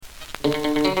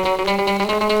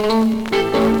Welcome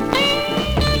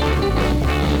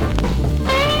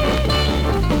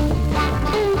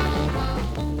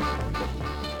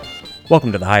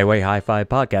to the Highway Hi-Fi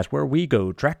Podcast, where we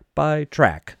go track by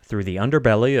track through the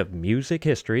underbelly of music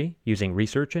history, using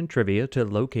research and trivia to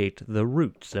locate the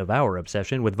roots of our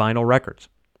obsession with vinyl records.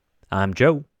 I'm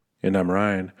Joe. And I'm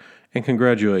Ryan. And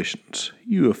congratulations,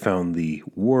 you have found the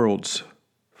world's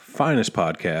finest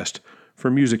podcast for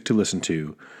music to listen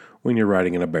to when you're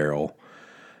riding in a barrel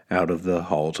out of the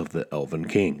halls of the Elven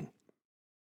King.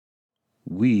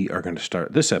 We are going to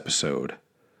start this episode,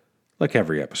 like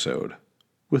every episode,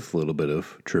 with a little bit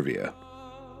of trivia.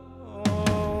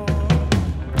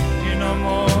 You know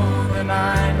more than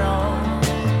I know.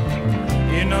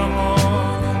 You know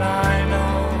more than I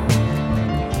know.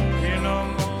 You know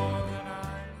more than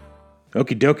I know.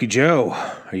 Okie dokie, Joe.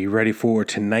 Are you ready for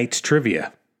tonight's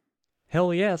trivia?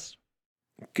 Hell yes.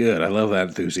 Good. I love that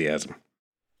enthusiasm.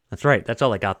 That's right. That's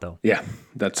all I got, though. Yeah,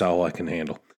 that's all I can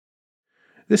handle.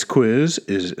 This quiz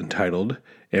is entitled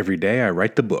Every Day I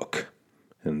Write the Book.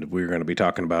 And we're going to be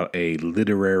talking about a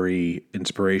literary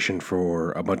inspiration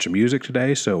for a bunch of music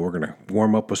today, so we're going to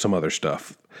warm up with some other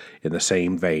stuff in the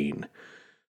same vein.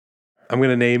 I'm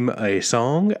going to name a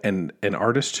song and an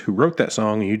artist who wrote that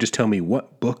song, and you just tell me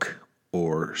what book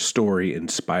or story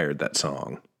inspired that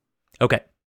song. Okay.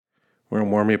 We're going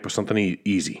to warm you up with something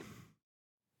easy.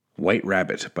 White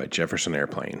Rabbit by Jefferson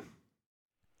Airplane.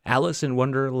 Alice in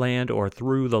Wonderland or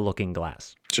Through the Looking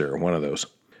Glass. Sure, one of those.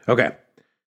 Okay.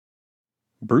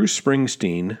 Bruce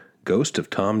Springsteen, Ghost of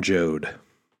Tom Joad.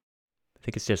 I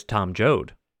think it's just Tom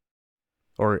Joad.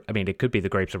 Or, I mean, it could be the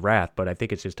Grapes of Wrath, but I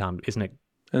think it's just Tom, isn't it?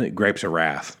 I think Grapes of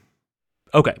Wrath.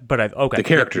 Okay, but okay. The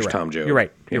character's Yep, Tom Joad. You're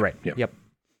right. You're right. Yep. Yep.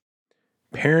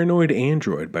 Paranoid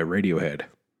Android by Radiohead.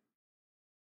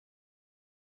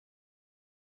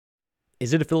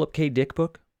 Is it a Philip K. Dick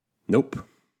book? Nope.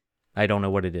 I don't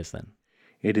know what it is then.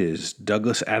 It is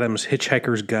Douglas Adams'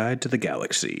 Hitchhiker's Guide to the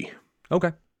Galaxy.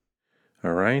 Okay.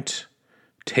 All right.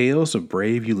 Tales of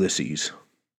Brave Ulysses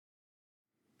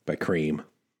by Cream.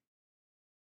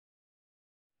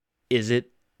 Is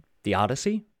it The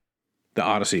Odyssey? The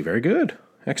Odyssey. Very good.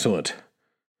 Excellent.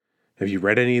 Have you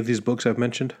read any of these books I've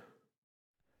mentioned?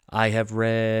 I have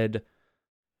read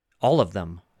all of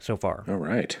them so far. All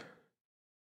right.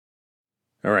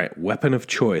 All right. Weapon of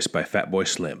Choice by Fatboy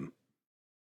Slim.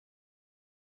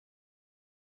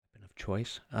 Weapon of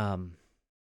choice? I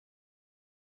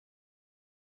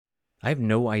have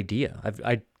no idea.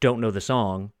 I don't know the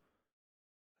song.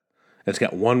 It's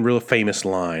got one real famous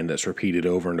line that's repeated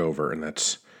over and over, and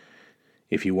that's,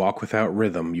 if you walk without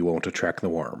rhythm, you won't attract the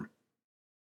worm.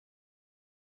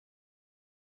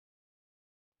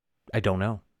 I don't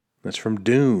know. That's from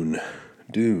Dune.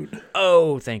 Dude.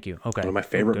 Oh, thank you. Okay. One of my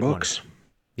favorite Good one. books.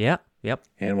 Yeah, yep.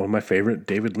 And one of my favorite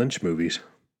David Lynch movies.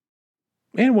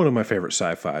 And one of my favorite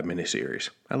sci-fi miniseries.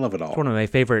 I love it all. It's one of my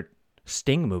favorite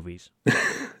Sting movies.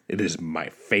 It is my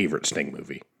favorite Sting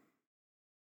movie.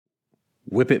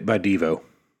 Whip It by Devo.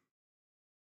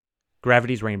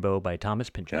 Gravity's Rainbow by Thomas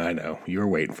Pynchon. I know. You were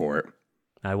waiting for it.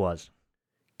 I was.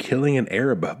 Killing an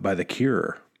Arab by The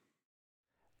Cure.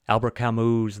 Albert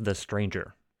Camus' The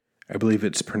Stranger. I believe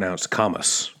it's pronounced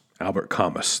Camus. Albert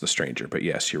Camus, The Stranger. But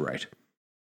yes, you're right.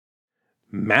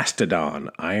 Mastodon,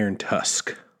 Iron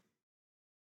Tusk.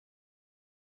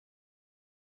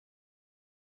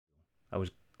 I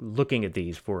was looking at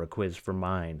these for a quiz for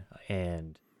mine,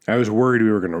 and I was worried we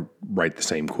were going to write the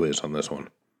same quiz on this one.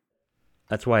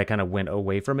 that's why I kind of went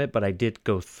away from it, but I did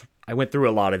go I went through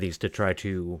a lot of these to try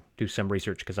to do some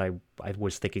research because I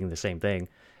was thinking the same thing.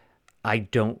 I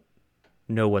don't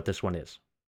know what this one is.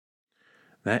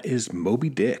 That is Moby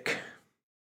Dick.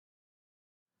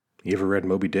 You ever read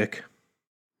Moby Dick?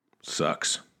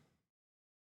 Sucks.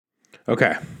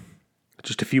 Okay,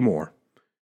 just a few more.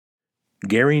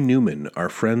 Gary Newman, Our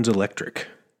Friends Electric.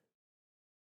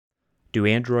 Do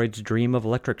androids dream of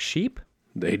electric sheep?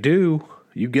 They do.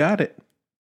 You got it.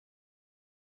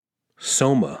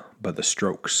 Soma by The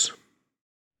Strokes.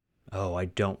 Oh, I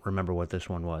don't remember what this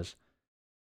one was.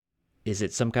 Is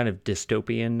it some kind of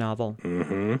dystopian novel?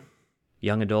 Mm-hmm.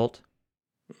 Young adult?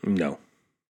 No.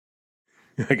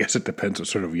 I guess it depends what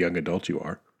sort of young adult you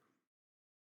are.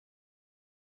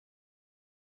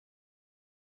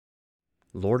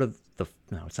 No,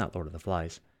 it's not Lord of the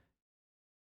Flies.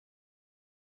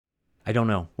 I don't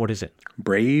know. What is it?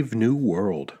 Brave New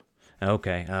World.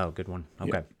 Okay. Oh, good one.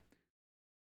 Okay. Yeah.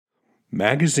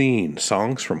 Magazine,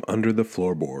 Songs from Under the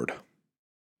Floorboard.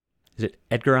 Is it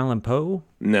Edgar Allan Poe?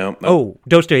 No. Oh,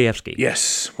 Dostoevsky.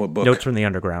 Yes. What book? Notes from the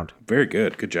Underground. Very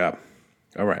good. Good job.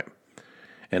 All right.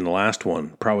 And the last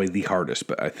one, probably the hardest,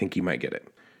 but I think you might get it.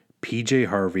 PJ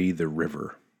Harvey, The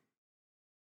River.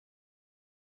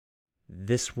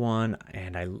 This one,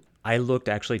 and I looked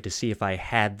actually to see if I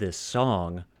had this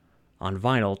song on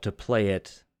vinyl to play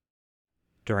it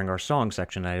during our song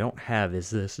section. I don't have Is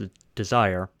This a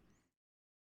Desire.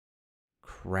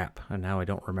 Crap, and now I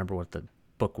don't remember what the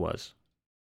book was.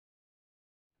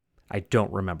 I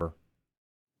don't remember.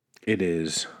 It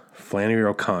is Flannery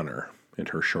O'Connor and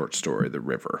her short story, The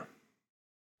River.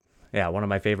 Yeah, one of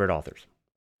my favorite authors.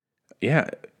 Yeah,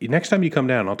 next time you come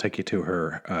down, I'll take you to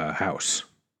her house.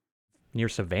 Near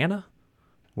Savannah?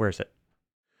 Where is it?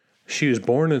 She was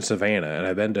born in Savannah, and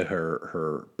I've been to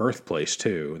her birthplace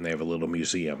too, and they have a little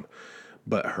museum.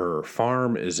 But her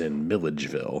farm is in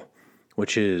Milledgeville,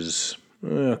 which is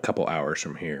a couple hours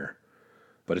from here.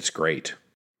 But it's great.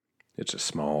 It's a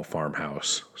small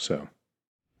farmhouse, so.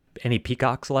 Any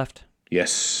peacocks left?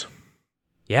 Yes.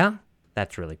 Yeah?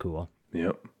 That's really cool.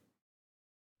 Yep.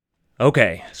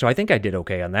 Okay, so I think I did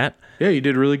okay on that. Yeah, you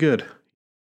did really good.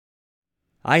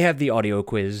 I have the audio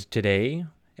quiz today,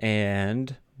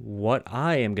 and what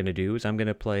I am going to do is I'm going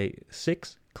to play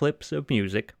 6 clips of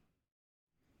music,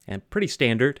 and pretty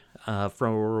standard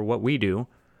for what we do.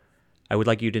 I would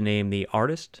like you to name the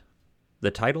artist,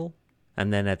 the title,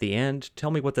 and then at the end,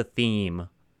 tell me what the theme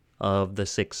of the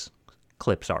 6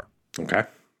 clips are. Okay.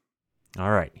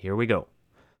 All right, here we go.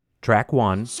 Track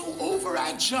 1. So over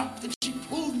I jumped and she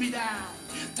pulled me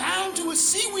down to a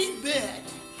seaweed bed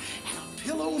and a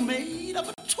pillow made of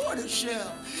a tortoise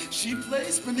shell. She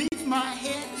placed beneath my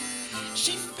head.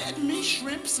 She fed me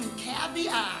shrimps and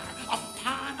caviar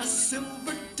upon a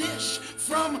silver dish.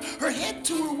 From her head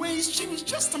to her waist, she was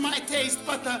just to my taste,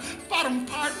 but the bottom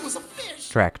part was a fish.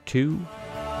 Track 2. Won't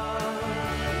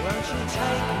you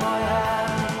take my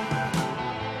hand?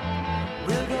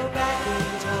 We'll go back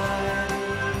in time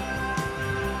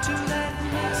to that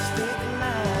mystic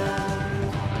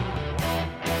land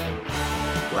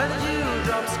where the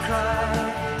dewdrops cry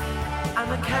and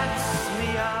the cats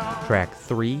meow. Track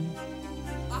 3.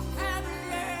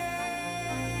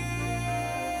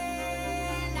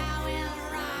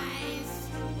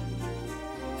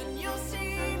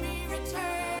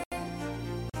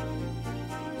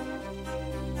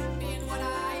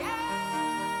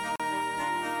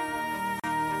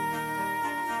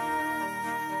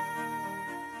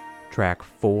 Track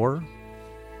 4.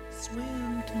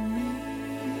 Swim to me,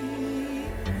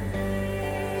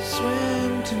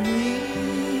 swim to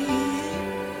me.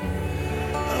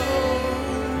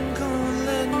 Oh, come on,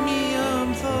 let me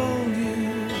unfold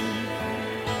you.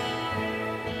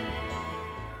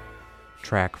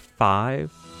 Track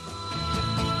 5.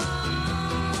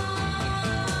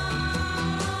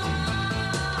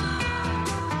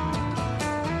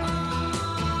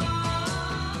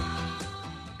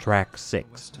 Track 6.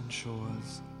 Western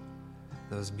shores,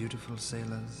 those beautiful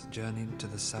sailors journeyed to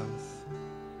the south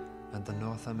and the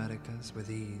North Americas with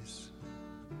ease,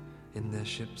 in their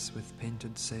ships with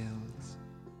painted sails.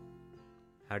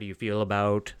 How do you feel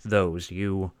about those?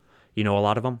 You know a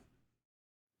lot of them?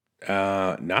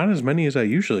 Not as many as I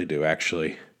usually do,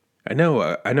 actually. I know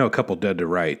a couple dead to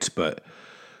rights,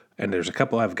 and there's a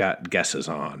couple I've got guesses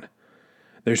on.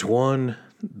 There's one,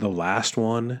 the last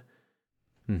one,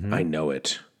 I know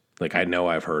it. Like, I know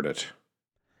I've heard it.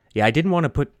 Yeah, I didn't want to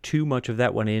put too much of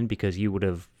that one in because you would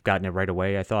have gotten it right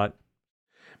away, I thought.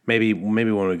 Maybe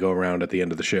when we go around at the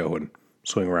end of the show and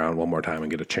swing around one more time and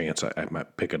get a chance, I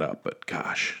might pick it up. But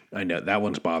gosh, I know that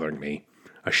one's bothering me.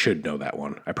 I should know that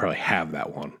one. I probably have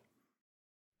that one.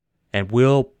 And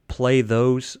we'll play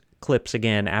those clips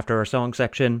again after our song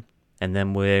section, and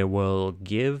then we will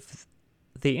give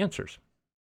the answers.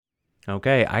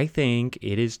 Okay, I think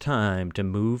it is time to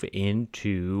move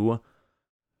into,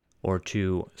 or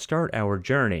to start our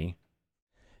journey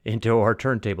into our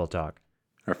turntable talk.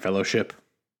 Our fellowship.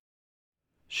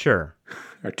 Sure.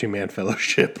 Our two-man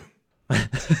fellowship. I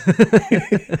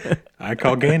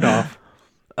call Gandalf.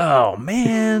 Oh,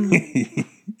 man.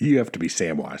 You have to be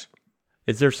Samwise.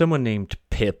 Is there someone named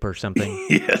Pip or something?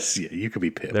 Yes, yeah, you could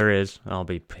be Pip. There is. I'll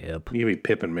be Pip. You could be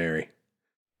Pip and Mary.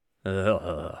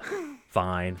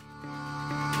 Fine.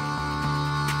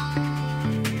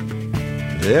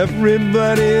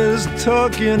 Everybody's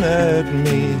talking at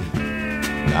me.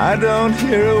 I don't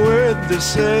hear a word they're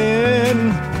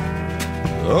saying.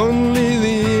 Only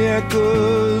the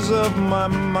echoes of my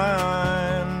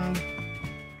mind.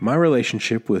 My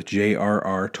relationship with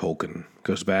J.R.R. Tolkien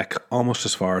goes back almost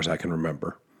as far as I can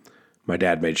remember. My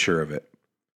dad made sure of it.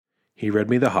 He read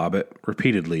me The Hobbit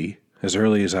repeatedly as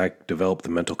early as I developed the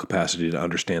mental capacity to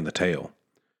understand the tale.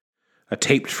 A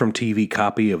taped from TV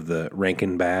copy of the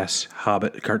Rankin Bass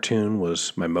Hobbit cartoon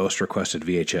was my most requested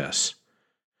VHS.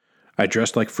 I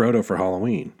dressed like Frodo for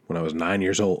Halloween when I was 9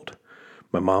 years old.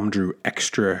 My mom drew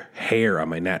extra hair on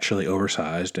my naturally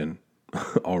oversized and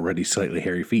already slightly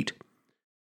hairy feet.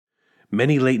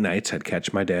 Many late nights I'd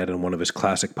catch my dad in one of his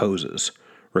classic poses,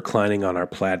 reclining on our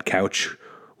plaid couch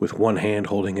with one hand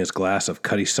holding his glass of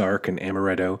Cutty Sark and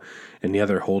Amaretto and the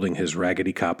other holding his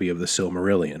raggedy copy of the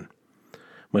Silmarillion.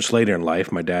 Much later in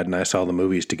life, my dad and I saw the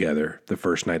movies together the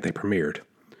first night they premiered.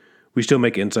 We still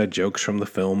make inside jokes from the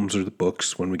films or the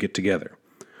books when we get together.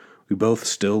 We both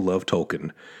still love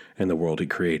Tolkien and the world he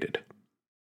created.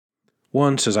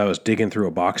 Once, as I was digging through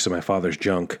a box of my father's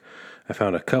junk, I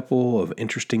found a couple of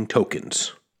interesting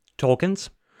tokens. Tolkien's?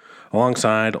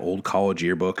 Alongside old college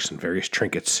yearbooks and various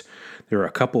trinkets, there were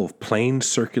a couple of plain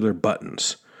circular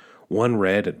buttons. One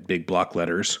read in big block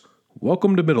letters,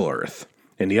 "Welcome to Middle-earth,"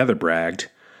 and the other bragged,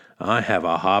 "I have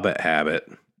a hobbit habit."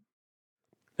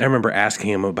 I remember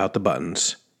asking him about the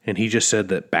buttons, and he just said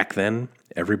that back then,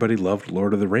 everybody loved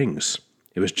Lord of the Rings.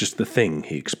 It was just the thing,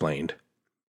 he explained.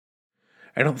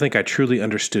 I don't think I truly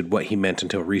understood what he meant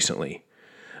until recently.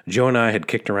 Joe and I had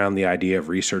kicked around the idea of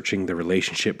researching the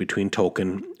relationship between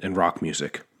Tolkien and rock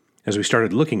music. As we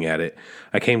started looking at it,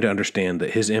 I came to understand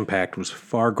that his impact was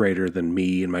far greater than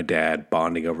me and my dad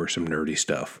bonding over some nerdy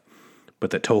stuff,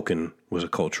 but that Tolkien was a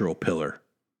cultural pillar.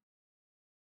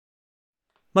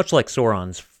 Much like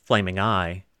Sauron's flaming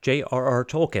eye, J.R.R.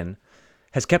 Tolkien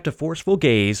has kept a forceful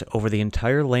gaze over the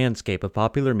entire landscape of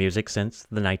popular music since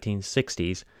the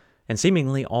 1960s, and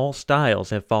seemingly all styles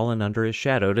have fallen under his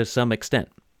shadow to some extent.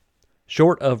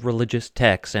 Short of religious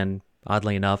texts and,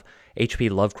 oddly enough, H.P.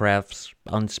 Lovecraft's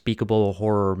unspeakable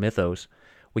horror mythos,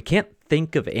 we can't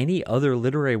think of any other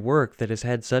literary work that has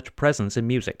had such presence in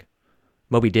music.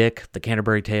 Moby Dick, the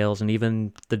Canterbury Tales, and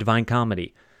even the Divine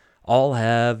Comedy all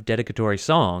have dedicatory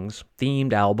songs,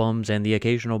 themed albums, and the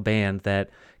occasional band that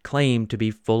claim to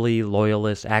be fully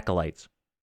loyalist acolytes.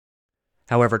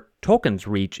 However, Tolkien's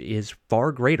reach is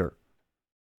far greater.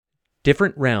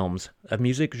 Different realms of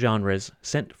music genres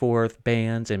sent forth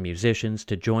bands and musicians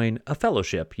to join a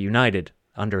fellowship united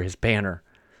under his banner.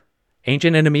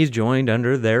 Ancient enemies joined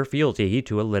under their fealty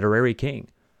to a literary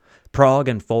king. Prog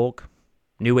and folk,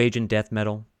 New Age and death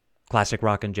metal, classic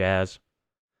rock and jazz,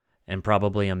 and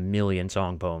probably a million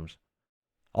song poems,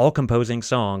 all composing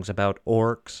songs about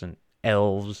orcs and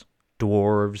elves,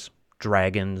 dwarves,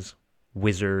 dragons,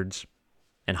 wizards,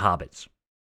 and hobbits.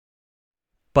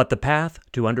 But the path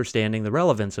to understanding the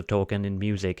relevance of Tolkien in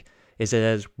music is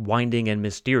as winding and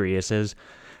mysterious as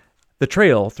the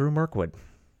trail through Mirkwood.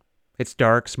 It's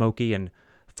dark, smoky, and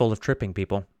full of tripping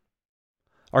people.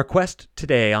 Our quest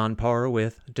today, on par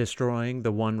with destroying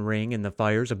the One Ring in the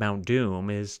fires of Mount Doom,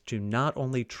 is to not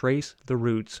only trace the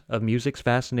roots of music's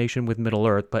fascination with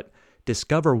Middle-earth, but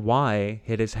discover why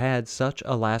it has had such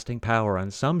a lasting power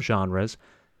on some genres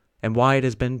and why it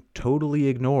has been totally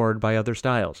ignored by other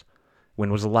styles. When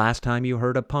was the last time you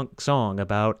heard a punk song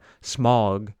about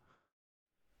Smaug?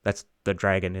 That's the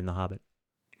dragon in The Hobbit.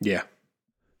 Yeah.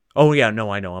 Oh, yeah, no,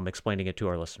 I know. I'm explaining it to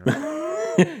our listeners.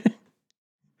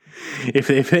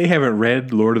 If they haven't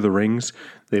read Lord of the Rings,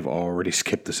 they've already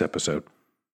skipped this episode.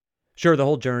 Sure, the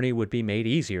whole journey would be made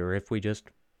easier if we just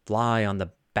fly on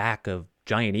the back of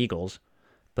giant eagles,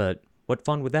 but what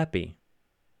fun would that be?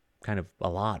 Kind of a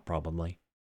lot, probably.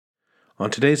 On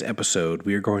today's episode,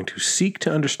 we are going to seek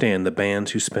to understand the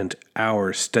bands who spent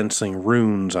hours stenciling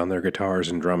runes on their guitars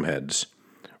and drumheads,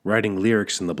 writing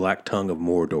lyrics in the black tongue of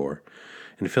Mordor,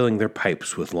 and filling their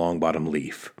pipes with Longbottom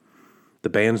Leaf. The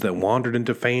bands that wandered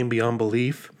into fame beyond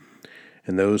belief,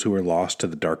 and those who were lost to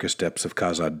the darkest depths of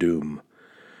Khazad-dûm.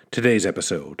 Today's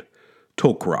episode,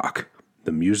 Tolkrock,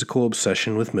 the musical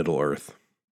obsession with Middle-earth.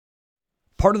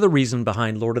 Part of the reason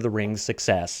behind Lord of the Rings'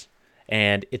 success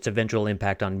and its eventual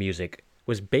impact on music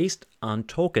was based on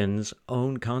Tolkien's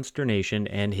own consternation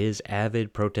and his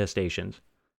avid protestations.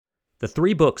 The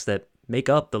 3 books that make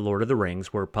up The Lord of the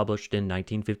Rings were published in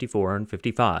 1954 and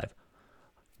 55,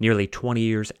 nearly 20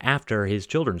 years after his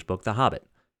children's book, The Hobbit.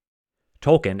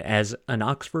 Tolkien, as an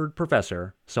Oxford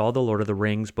professor, saw the Lord of the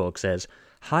Rings books as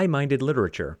high-minded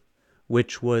literature,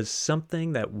 which was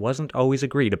something that wasn't always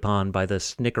agreed upon by the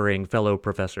snickering fellow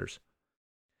professors.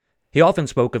 He often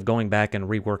spoke of going back and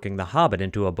reworking The Hobbit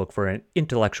into a book for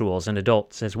intellectuals and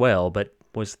adults as well, but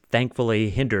was thankfully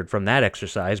hindered from that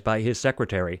exercise by his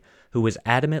secretary, who was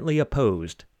adamantly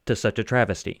opposed to such a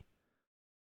travesty.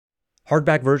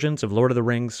 Hardback versions of Lord of the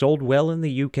Rings sold well in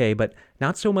the UK, but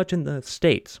not so much in the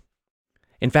States.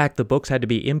 In fact, the books had to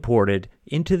be imported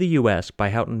into the US by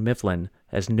Houghton Mifflin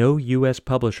as no U.S.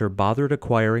 publisher bothered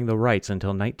acquiring the rights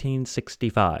until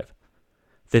 1965.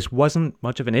 This wasn't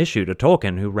much of an issue to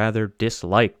Tolkien, who rather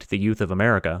disliked the youth of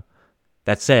America.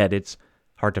 That said, it's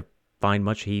hard to find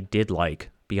much he did like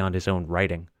beyond his own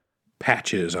writing.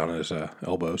 Patches on his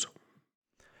elbows.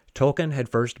 Tolkien had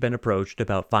first been approached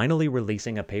about finally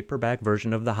releasing a paperback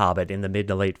version of The Hobbit in the mid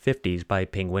to late 50s by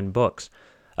Penguin Books,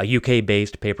 a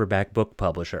UK-based paperback book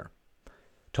publisher.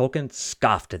 Tolkien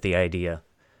scoffed at the idea.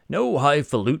 No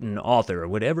highfalutin author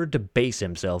would ever debase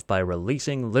himself by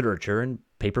releasing literature in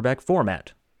paperback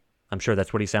format. I'm sure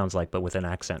that's what he sounds like, but with an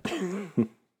accent.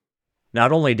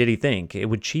 Not only did he think it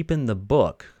would cheapen the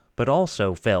book, but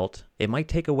also felt it might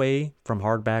take away from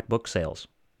hardback book sales,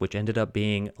 which ended up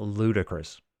being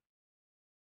ludicrous.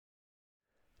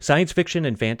 Science fiction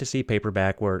and fantasy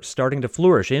paperback were starting to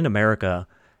flourish in America,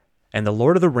 and The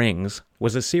Lord of the Rings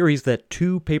was a series that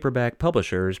two paperback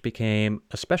publishers became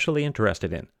especially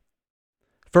interested in.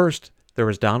 First, there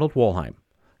was Donald Wollheim,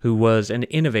 who was an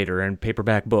innovator in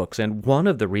paperback books and one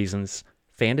of the reasons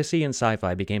fantasy and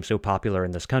sci-fi became so popular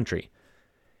in this country.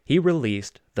 He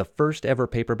released the first ever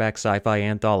paperback sci-fi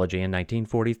anthology in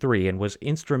 1943 and was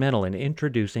instrumental in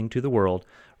introducing to the world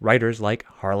writers like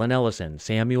Harlan Ellison,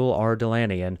 Samuel R.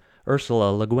 Delany, and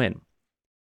Ursula Le Guin.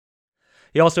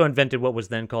 He also invented what was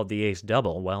then called the Ace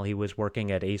Double while he was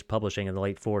working at Ace Publishing in the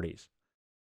late 40s.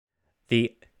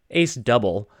 The Ace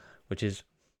Double, which is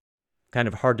kind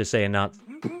of hard to say and not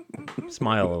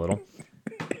smile a little.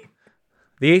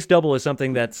 The Ace Double is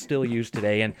something that's still used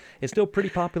today and is still pretty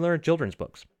popular in children's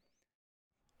books.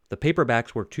 The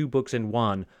paperbacks were 2 books in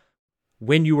one.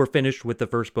 When you were finished with the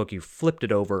first book, you flipped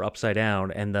it over upside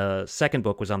down, and the second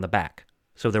book was on the back.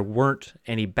 So there weren't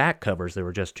any back covers, there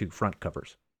were just 2 front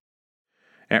covers.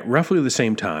 At roughly the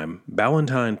same time,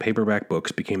 Ballantine Paperback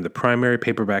Books became the primary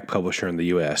paperback publisher in the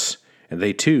U.S., and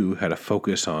they too had a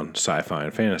focus on sci-fi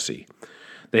and fantasy.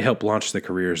 They helped launch the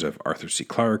careers of Arthur C.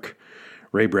 Clarke,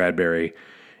 Ray Bradbury,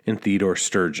 and Theodore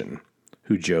Sturgeon,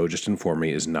 who Joe just informed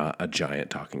me is not a giant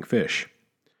talking fish.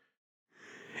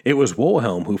 It was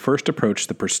Wollheim who first approached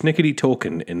the persnickety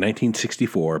Tolkien in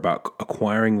 1964 about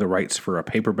acquiring the rights for a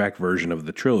paperback version of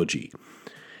the trilogy.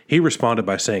 He responded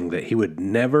by saying that he would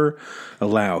never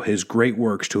allow his great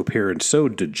works to appear in so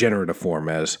degenerate a form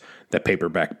as the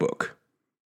paperback book.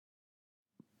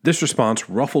 This response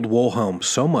ruffled Wollheim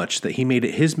so much that he made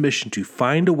it his mission to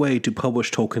find a way to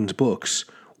publish Tolkien's books,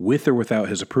 with or without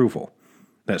his approval.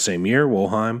 That same year,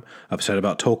 Wollheim, upset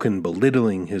about Tolkien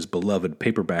belittling his beloved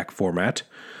paperback format,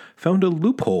 found a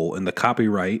loophole in the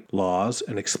copyright laws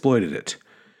and exploited it.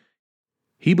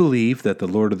 He believed that the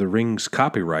Lord of the Rings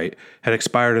copyright had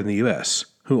expired in the U.S.,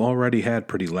 who already had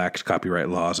pretty lax copyright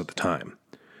laws at the time.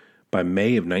 By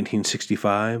May of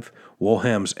 1965,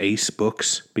 Wollheim's Ace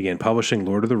Books began publishing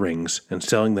Lord of the Rings and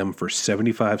selling them for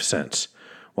 75 cents,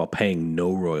 while paying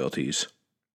no royalties.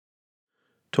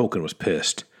 Tolkien was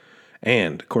pissed,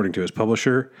 and, according to his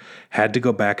publisher, had to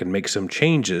go back and make some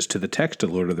changes to the text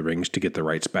of Lord of the Rings to get the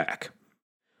rights back.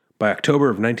 By October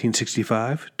of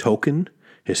 1965, Tolkien,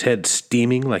 his head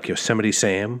steaming like Yosemite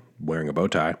Sam, wearing a bow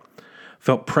tie,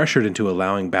 felt pressured into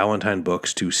allowing Ballantine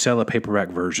Books to sell a paperback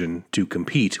version to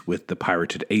compete with the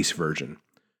pirated Ace version.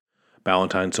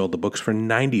 Ballantine sold the books for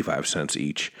 95 cents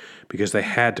each because they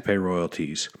had to pay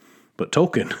royalties, but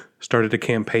Tolkien started a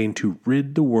campaign to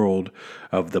rid the world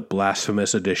of the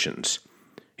blasphemous editions.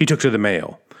 He took to the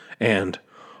mail, and,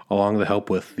 along with help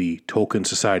with the Tolkien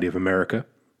Society of America,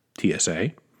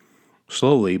 TSA,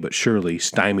 slowly but surely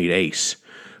stymied Ace,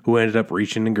 who ended up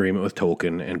reaching an agreement with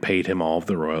Tolkien and paid him all of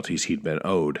the royalties he'd been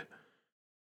owed.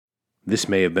 This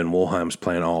may have been Wollheim's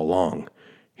plan all along.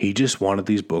 He just wanted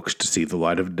these books to see the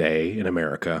light of day in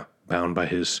America, bound by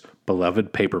his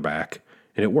beloved paperback,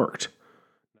 and it worked.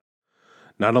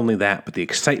 Not only that, but the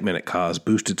excitement it caused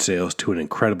boosted sales to an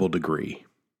incredible degree.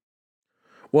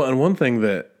 Well, and one thing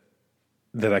that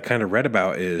I kind of read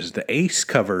about is the Ace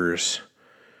covers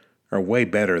are way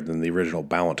better than the original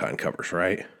Ballantine covers,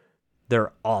 right?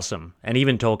 They're awesome. And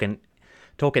even Tolkien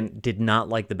did not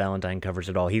like the Ballantine covers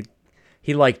at all.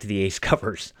 He liked the Ace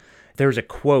covers. There's a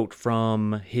quote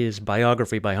from his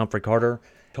biography by Humphrey Carter.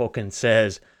 Tolkien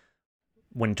says,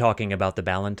 when talking about the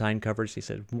Ballantine covers, he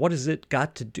said, "What has it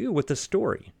got to do with the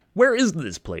story? Where is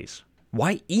this place?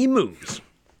 Why emus?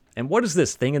 And what is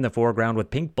this thing in the foreground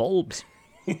with pink bulbs?"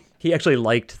 He actually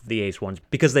liked the Ace ones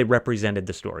because they represented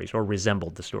the stories or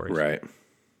resembled the stories. Right.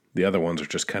 The other ones are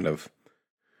just kind of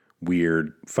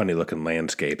weird, funny-looking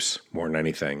landscapes more than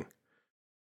anything.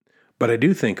 But I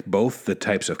do think both the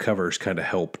types of covers kind of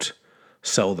helped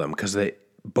sell them because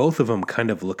both of them kind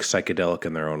of look psychedelic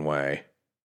in their own way.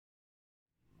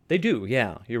 They do,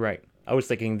 yeah, you're right. I was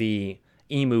thinking the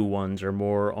emu ones are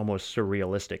more almost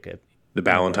surrealistic. The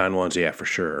Ballantine ones, yeah, for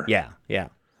sure. Yeah, yeah.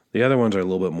 The other ones are a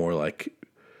little bit more like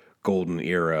golden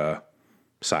era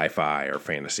sci-fi or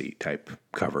fantasy type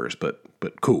covers, but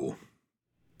cool.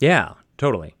 Yeah,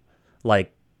 totally.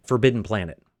 Like Forbidden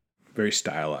Planet. Very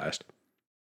stylized.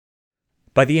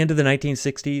 By the end of the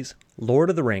 1960s, Lord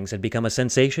of the Rings had become a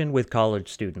sensation with college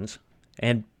students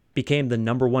and became the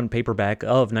 #1 paperback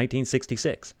of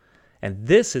 1966. And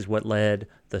this is what led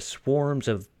the swarms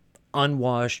of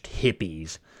unwashed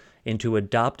hippies into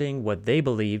adopting what they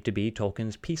believed to be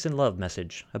Tolkien's peace and love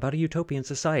message about a utopian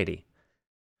society.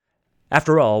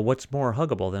 After all, what's more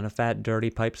huggable than a fat, dirty,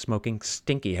 pipe-smoking,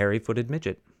 stinky, hairy-footed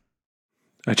midget?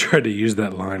 I tried to use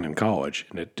that line in college,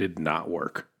 and it did not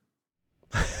work.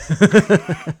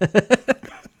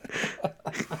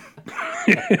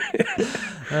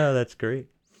 Oh, that's great.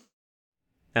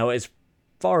 Now, as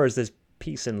far as this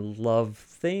peace and love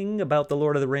thing about the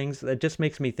Lord of the Rings, that just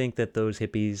makes me think that those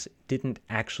hippies didn't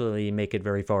actually make it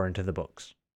very far into the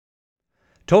books.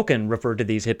 Tolkien referred to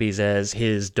these hippies as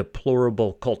his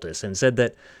deplorable cultists and said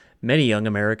that many young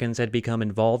Americans had become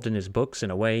involved in his books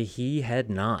in a way he had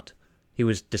not. He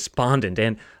was despondent,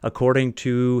 and according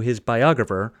to his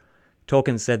biographer,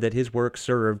 Tolkien said that his work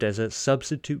served as a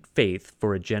substitute faith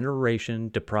for a generation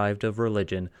deprived of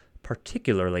religion,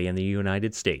 particularly in the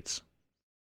United States.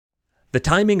 The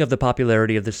timing of the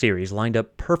popularity of the series lined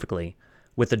up perfectly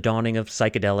with the dawning of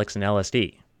psychedelics and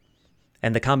LSD.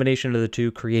 And the combination of the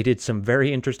two created some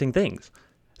very interesting things.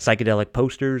 Psychedelic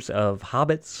posters of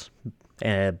hobbits,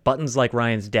 buttons like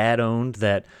Ryan's dad owned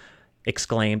that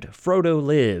exclaimed, "Frodo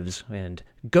lives," and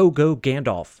 "Go, go,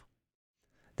 Gandalf."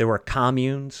 There were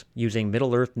communes using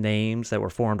Middle-earth names that were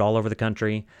formed all over the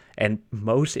country. And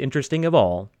most interesting of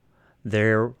all,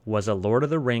 there was a Lord of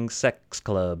the Rings sex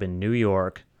club in New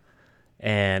York,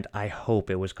 and I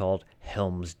hope it was called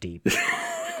Helm's Deep.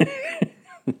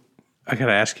 I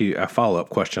gotta ask you a follow-up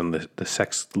question on the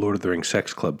Lord of the Rings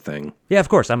sex club thing. Yeah, of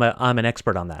course. I'm an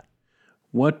expert on that.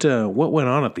 What went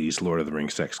on at these Lord of the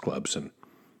Rings sex clubs, and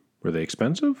were they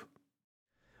expensive?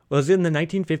 Well, it was in the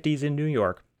 1950s in New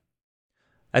York.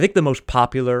 I think the most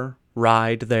popular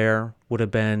ride there would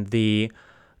have been the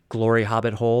Glory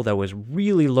Hobbit hole that was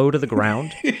really low to the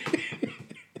ground.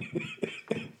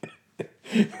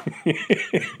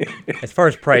 As far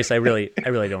as price, I really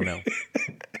don't know.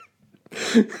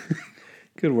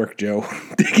 Good work, Joe.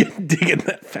 digging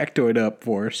that factoid up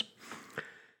for us.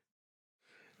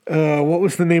 What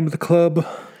was the name of the club?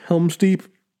 Helm's Deep?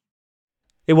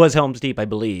 It was Helm's Deep, I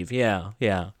believe. Yeah.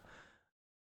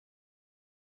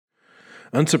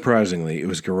 Unsurprisingly, it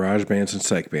was garage bands and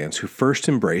psych bands who first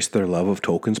embraced their love of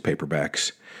Tolkien's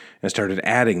paperbacks and started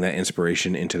adding that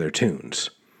inspiration into their tunes.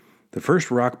 The first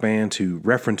rock band to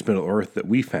reference Middle-earth that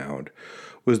we found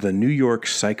was the New York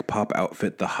psych pop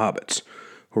outfit The Hobbits,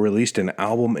 who released an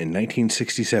album in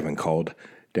 1967 called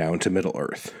Down to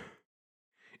Middle-earth.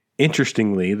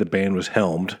 Interestingly, the band was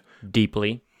helmed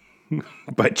deeply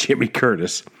by Jimmy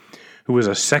Curtis, who was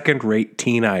a second-rate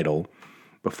teen idol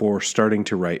before starting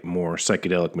to write more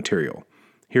psychedelic material.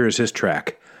 Here is his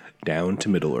track, Down to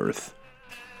Middle-earth.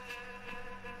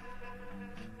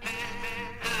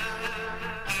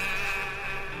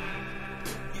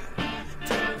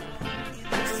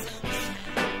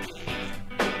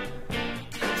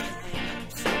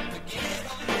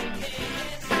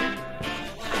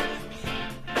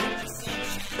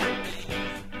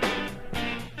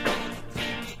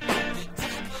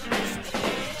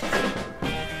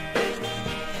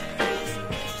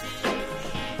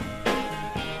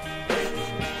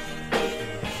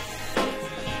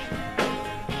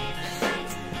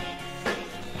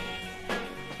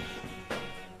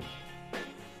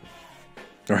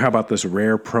 Or how about this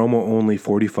rare promo-only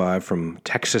 45 from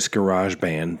Texas garage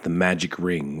band The Magic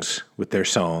Rings with their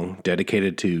song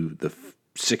dedicated to the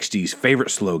 60s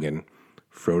favorite slogan,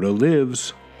 Frodo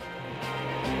lives.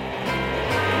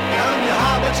 Come, you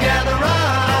hobbits, gather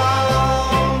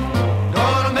round.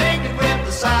 Gonna make it with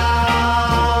the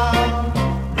sound.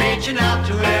 Reaching out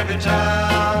to every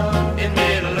town in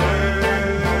Middle-earth.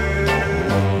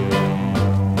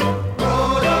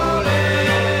 Frodo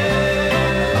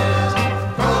lives.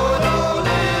 Frodo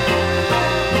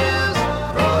lives.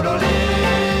 Frodo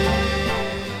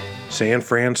lives. San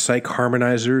Fran Psych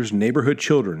Harmonizers' neighborhood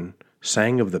children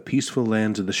sang of the peaceful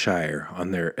lands of the Shire on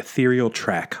their ethereal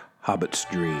track, Hobbit's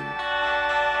Dream.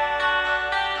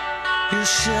 Your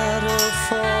shadow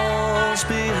falls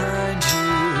behind you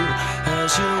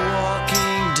as you're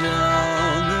walking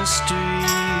down the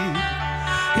street.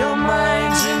 Your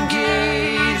mind's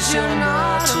engaged, you're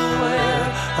not aware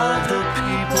of the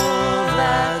people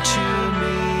that you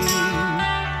meet.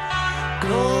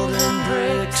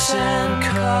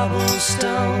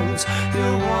 cobblestones.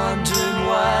 You're wandering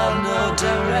wild, no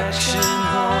direction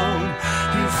home.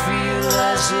 You feel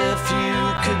as if you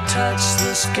could touch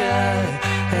the sky,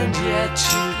 and yet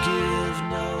you give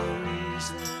no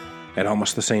reason. At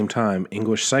almost the same time,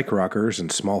 English psych rockers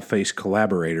and small-faced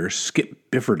collaborators Skip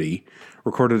Bifferty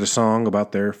recorded a song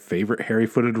about their favorite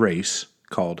hairy-footed race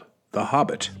called The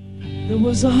Hobbit. There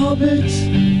was a hobbit,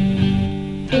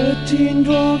 13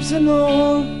 dwarves in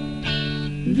all,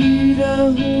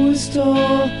 leader who was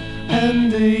tall,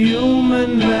 and the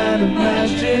human man of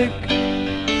magic. There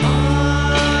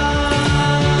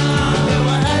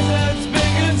were hazards big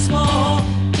and small,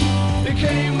 they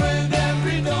came with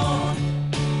every dawn,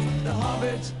 the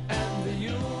hobbit and the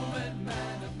human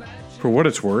man of magic. For what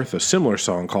it's worth, a similar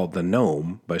song called The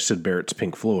Gnome by Syd Barrett's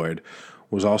Pink Floyd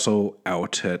was also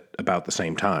out at about the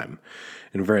same time,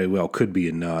 and very well could be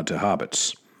a nod to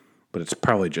hobbits, but it's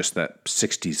probably just that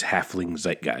 60s halfling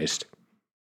zeitgeist.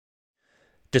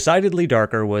 Decidedly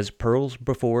darker was Pearls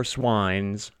Before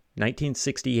Swine's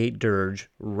 1968 dirge,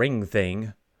 Ring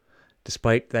Thing.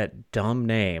 Despite that dumb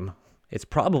name, it's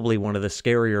probably one of the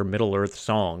scarier Middle-earth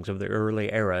songs of the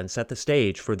early era and set the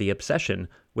stage for the obsession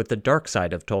with the dark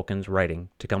side of Tolkien's writing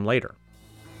to come later.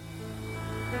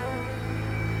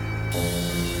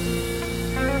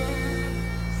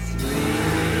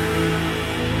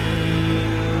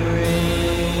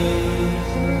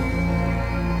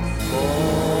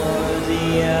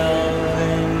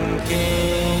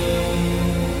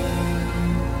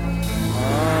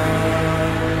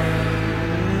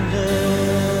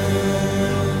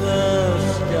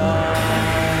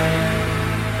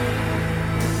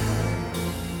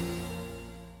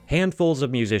 Handfuls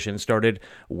of musicians started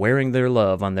wearing their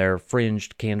love on their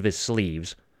fringed canvas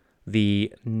sleeves.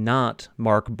 The not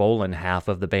Mark Bolan half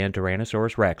of the band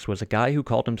Tyrannosaurus Rex was a guy who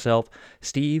called himself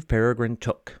Steve Peregrine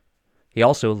Took. He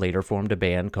also later formed a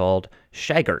band called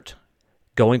Shaggart,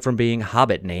 going from being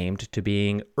Hobbit named to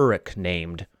being Uruk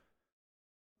named.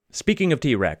 Speaking of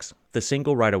T-Rex, the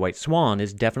single Ride a White Swan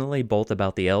is definitely both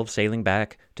about the elves sailing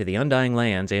back to the Undying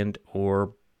Lands and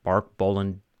or Mark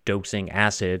Bolan dosing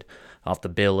acid off the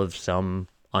bill of some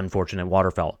unfortunate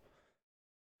waterfowl.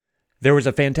 There was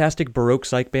a fantastic Baroque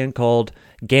psych band called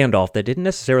Gandalf that didn't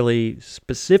necessarily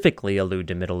specifically allude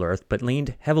to Middle-earth, but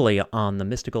leaned heavily on the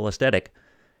mystical aesthetic.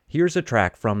 Here's a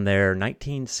track from their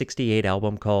 1968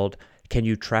 album called Can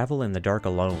You Travel in the Dark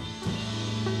Alone?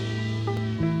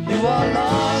 You are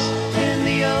lost in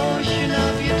the ocean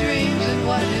of your dreams and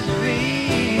what is real.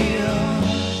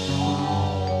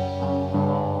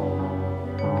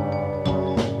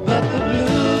 But the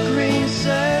blue-green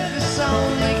surface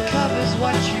only covers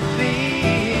what you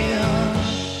feel.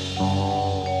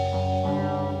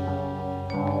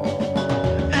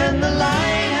 And the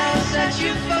lighthouse that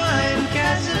you find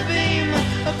casts a beam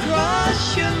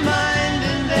across your mind,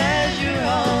 and there's your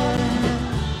home.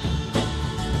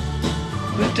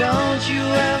 But don't you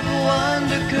ever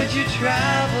wonder, could you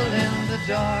travel in the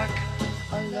dark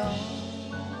alone?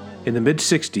 In the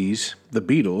mid-60s, the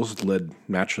Beatles, led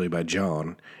naturally by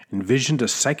John, envisioned a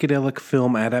psychedelic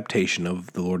film adaptation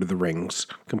of The Lord of the Rings,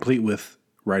 complete with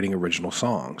writing original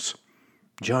songs.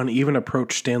 John even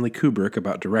approached Stanley Kubrick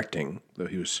about directing, though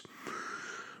he was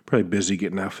probably busy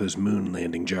getting off his moon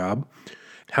landing job.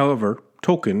 However,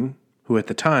 Tolkien, who at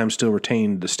the time still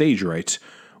retained the stage rights,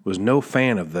 was no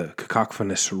fan of the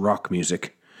cacophonous rock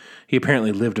music. He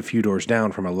apparently lived a few doors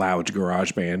down from a lounge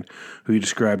garage band, who he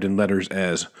described in letters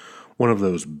as one of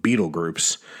those Beatle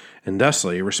groups, and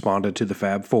thusly responded to the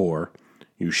Fab Four,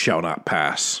 "You shall not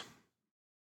pass."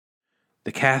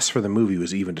 The cast for the movie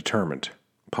was even determined.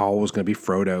 Paul was going to be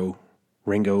Frodo,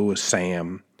 Ringo was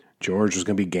Sam, George was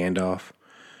going to be Gandalf,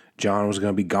 John was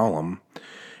going to be Gollum,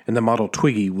 and the model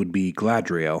Twiggy would be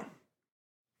Gladriel.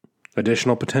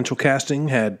 Additional potential casting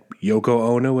had Yoko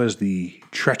Ono as the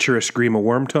treacherous Grima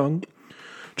Wormtongue,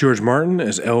 George Martin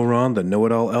as Elrond, the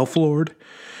know-it-all Elf Lord,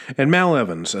 and Mal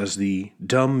Evans as the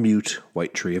dumb, mute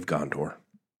White Tree of Gondor.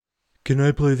 Can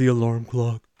I play the alarm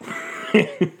clock?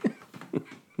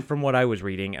 From what I was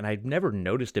reading, and I'd never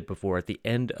noticed it before, at the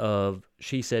end of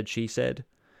She Said,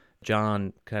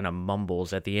 John kind of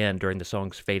mumbles at the end during the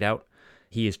song's fade out.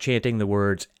 He is chanting the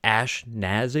words Ash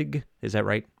Nazig, is that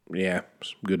right? Yeah,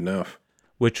 good enough.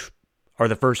 Which are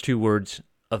the first two words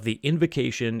of the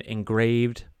invocation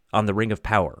engraved on the Ring of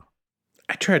Power.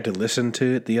 I tried to listen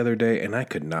to it the other day, and I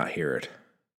could not hear it.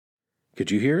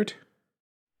 Could you hear it?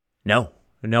 No,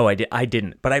 I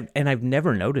didn't. But I've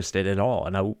never noticed it at all.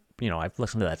 And I've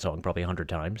listened to that song probably 100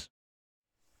 times.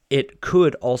 It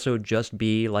could also just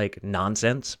be like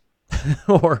nonsense,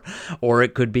 or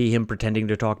it could be him pretending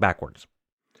to talk backwards.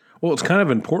 Well, it's kind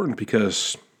of important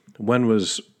because when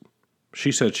was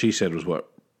She Said was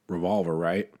what? Revolver,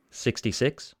 right?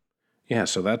 66? Yeah,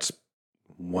 so that's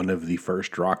one of the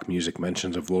first rock music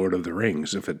mentions of Lord of the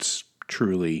Rings, if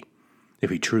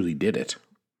he truly did it.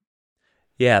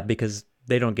 Yeah, because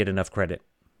they don't get enough credit.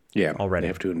 Yeah, already. They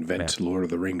have to invent Lord of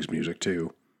the Rings music,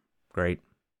 too. Great.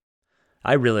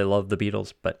 I really love the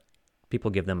Beatles, but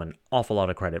people give them an awful lot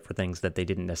of credit for things that they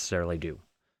didn't necessarily do.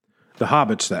 The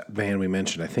Hobbits, that band we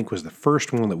mentioned, I think was the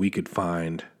first one that we could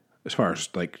find as far as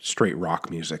like straight rock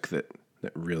music that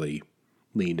really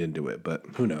leaned into it, but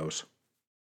who knows?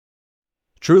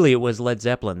 Truly, it was Led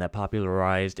Zeppelin that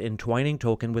popularized entwining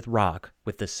Tolkien with rock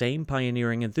with the same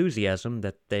pioneering enthusiasm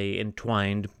that they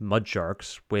entwined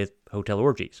Mudsharks with hotel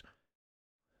orgies.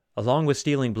 Along with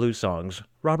stealing blues songs,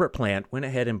 Robert Plant went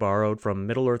ahead and borrowed from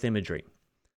Middle-earth imagery.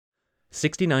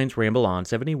 69's Ramble On,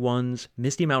 71's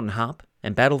Misty Mountain Hop,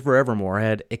 and Battle for Evermore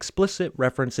had explicit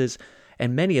references,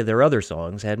 and many of their other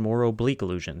songs had more oblique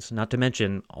allusions, not to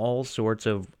mention all sorts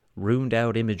of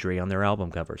ruined-out imagery on their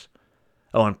album covers.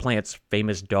 Oh, and Plant's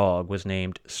famous dog was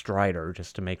named Strider,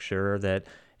 just to make sure that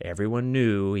everyone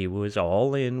knew he was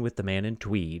all in with the man in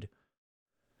tweed.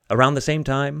 Around the same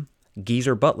time,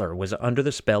 Geezer Butler was under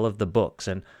the spell of the books,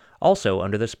 and also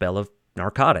under the spell of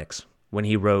narcotics, when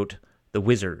he wrote The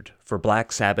Wizard for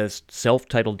Black Sabbath's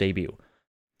self-titled debut.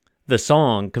 The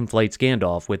song conflates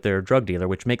Gandalf with their drug dealer,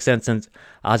 which makes sense since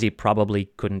Ozzy probably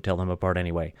couldn't tell them apart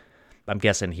anyway. I'm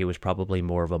guessing he was probably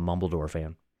more of a Mumbledore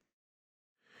fan.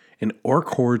 An orc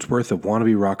horde's worth of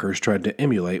wannabe rockers tried to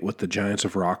emulate what the giants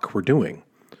of rock were doing.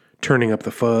 Turning up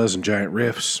the fuzz and giant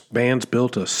riffs, bands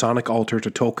built a sonic altar to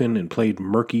Tolkien and played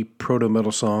murky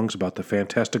proto-metal songs about the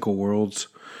fantastical worlds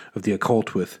of the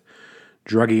occult with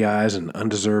druggy eyes and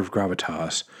undeserved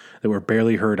gravitas that were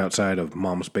barely heard outside of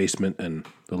Mom's basement and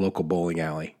the local bowling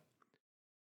alley.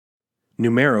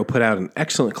 Numero put out an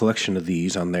excellent collection of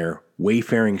these on their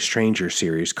Wayfaring Stranger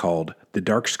series called The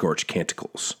Darkscorch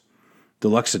Canticles.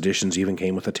 Deluxe editions even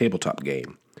came with a tabletop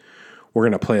game. We're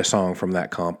going to play a song from that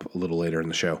comp a little later in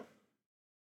the show.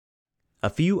 A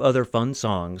few other fun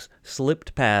songs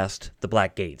slipped past the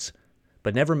Black Gates,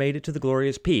 but never made it to the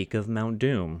glorious peak of Mount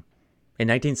Doom. In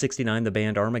 1969, the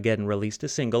band Armageddon released a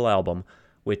single album,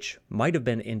 which might have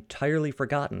been entirely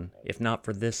forgotten if not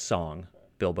for this song,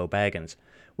 Bilbo Baggins,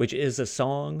 which is a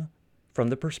song from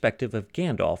the perspective of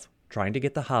Gandalf trying to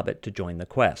get the Hobbit to join the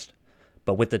quest,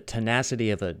 but with the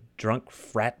tenacity of a drunk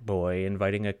frat boy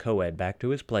inviting a co-ed back to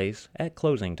his place at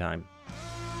closing time.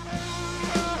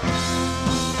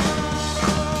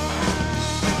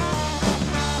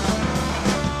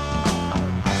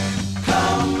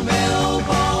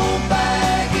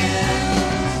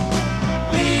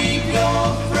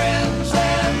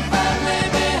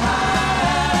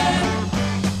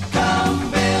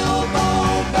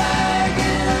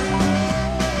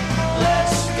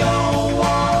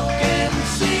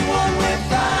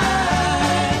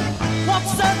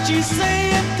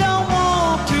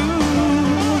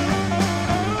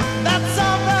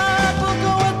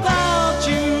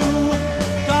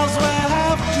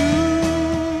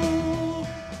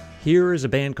 Here is a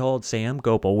band called Sam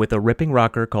Gopal with a ripping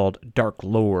rocker called Dark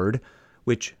Lord,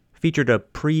 which featured a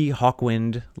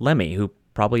pre-Hawkwind Lemmy, who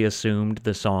probably assumed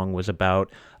the song was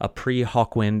about a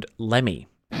pre-Hawkwind Lemmy.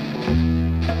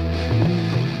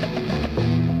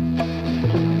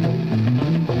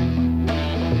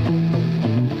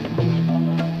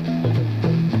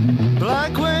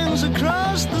 Black wings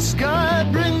across the sky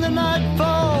bring the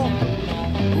nightfall.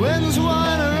 Winds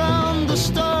whine around the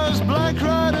stars, black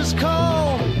riders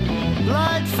call.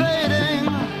 Light fading,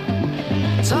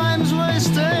 time's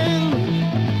wasting,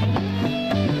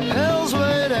 hell's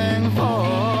waiting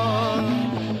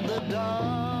for the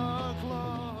Dark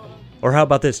Lord. Or how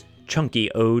about this chunky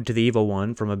ode to the Evil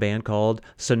One from a band called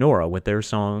Sonora with their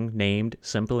song named,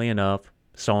 simply enough,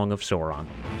 Song of Sauron.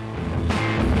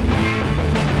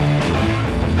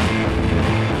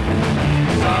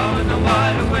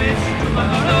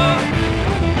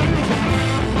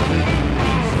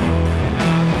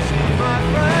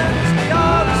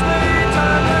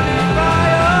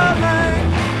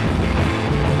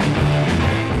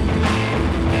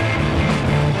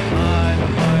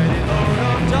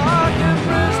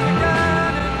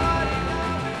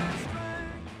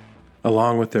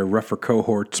 Along with their rougher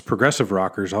cohorts, progressive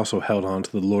rockers also held on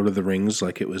to the Lord of the Rings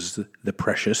like it was the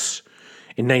precious.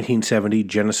 In 1970,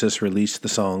 Genesis released the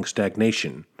song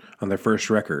Stagnation on their first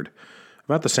record,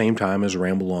 about the same time as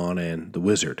Ramble On and The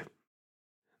Wizard.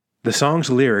 The song's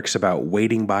lyrics about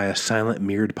waiting by a silent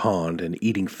mirrored pond and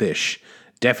eating fish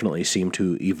definitely seem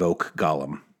to evoke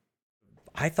Gollum.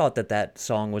 I thought that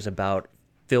song was about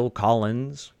Phil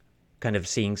Collins kind of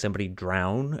seeing somebody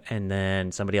drown and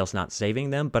then somebody else not saving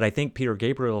them. But I think Peter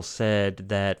Gabriel said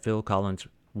that Phil Collins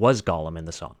was Gollum in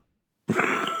the song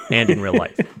and in real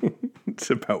life. It's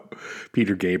about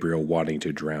Peter Gabriel wanting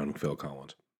to drown Phil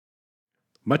Collins.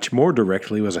 Much more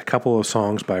directly was a couple of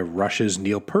songs by Rush's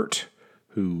Neil Peart,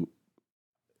 who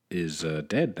is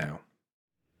dead now.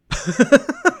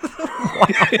 Wow.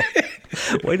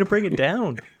 Way to bring it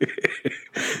down.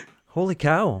 Holy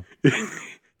cow.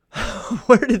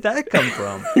 Where did that come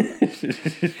from?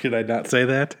 Should I not say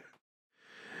that?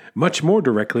 Much more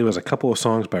directly was a couple of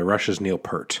songs by Rush's Neil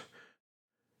Peart.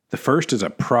 The first is a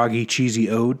proggy, cheesy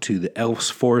ode to the elf's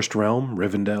forest realm,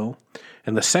 Rivendell,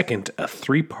 and the second, a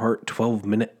 3-part,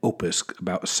 12-minute opus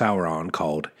about Sauron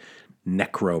called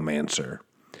Necromancer.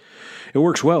 It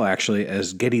works well, actually,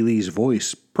 as Geddy Lee's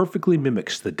voice perfectly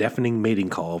mimics the deafening mating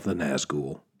call of the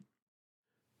Nazgul.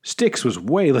 Styx was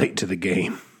way late to the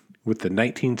game, with the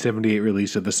 1978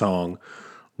 release of the song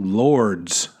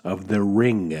Lords of the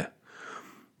Ring.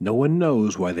 No one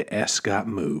knows why the S got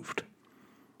moved.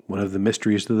 One of the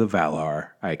mysteries of the Valar,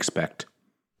 I expect.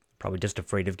 Probably just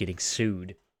afraid of getting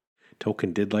sued.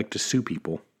 Tolkien did like to sue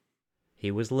people.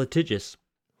 He was litigious.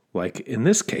 Like in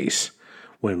this case,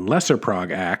 when lesser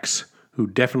prog acts, who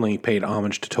definitely paid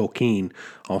homage to Tolkien,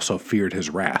 also feared his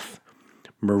wrath.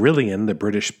 Marillion, the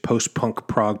British post-punk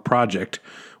prog project,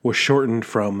 was shortened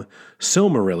from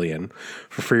Silmarillion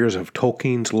for fears of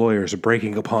Tolkien's lawyers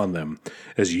breaking upon them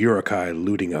as Uruk-hai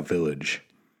looting a village.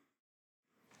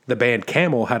 The band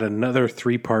Camel had another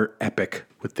 3-part epic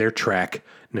with their track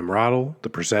Nimrodel, The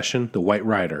Procession, The White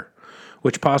Rider,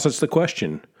 which posits the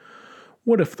question,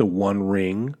 what if the One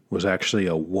Ring was actually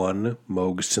a one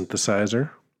Moog synthesizer?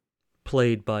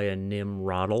 Played by a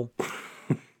Nimrodel.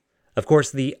 Of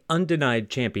course, the undenied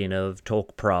champion of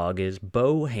Tolk prog is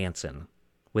Bo Hansen,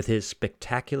 with his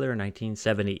spectacular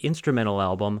 1970 instrumental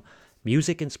album,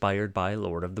 Music Inspired by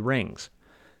Lord of the Rings.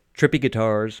 Trippy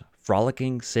guitars,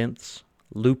 frolicking synths,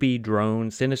 loopy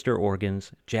drones, sinister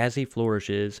organs, jazzy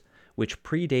flourishes, which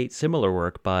predate similar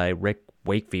work by Rick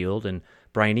Wakefield and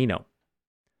Brian Eno.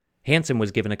 Hansen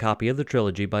was given a copy of the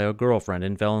trilogy by a girlfriend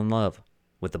and fell in love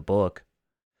with the book.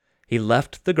 He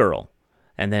left the girl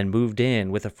and then moved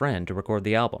in with a friend to record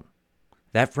the album.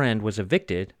 That friend was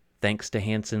evicted thanks to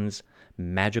Hansen's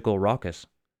magical raucous.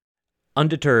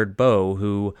 Undeterred, Bo,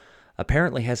 who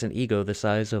apparently has an ego the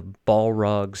size of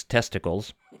Balrog's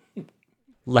testicles,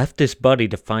 left his buddy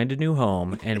to find a new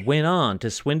home and went on to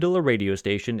swindle a radio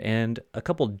station and a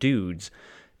couple dudes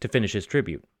to finish his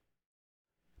tribute.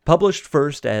 Published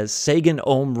first as Sagan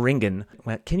Om Ringen.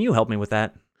 Can you help me with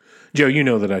that? Joe, you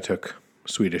know that I took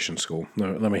Swedish in school.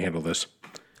 No, let me handle this.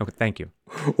 Okay, thank you.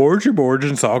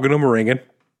 Origin, Sagan Om Ringen.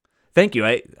 Thank you.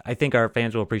 I think our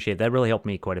fans will appreciate that. That really helped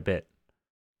me quite a bit.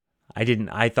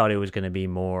 I thought it was going to be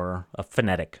more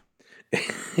phonetic.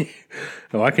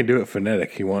 Oh, I can do it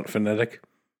phonetic. You want phonetic?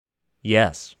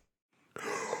 Yes.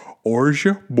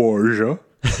 Orja, Borja,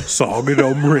 Sagan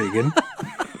Om Ringen.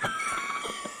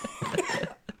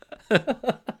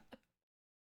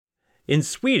 In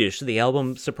Swedish, the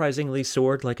album surprisingly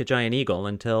soared like a giant eagle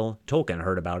until Tolkien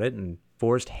heard about it and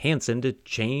forced Hansen to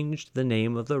change the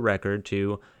name of the record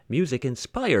to Music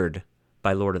Inspired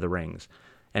by Lord of the Rings,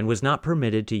 and was not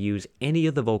permitted to use any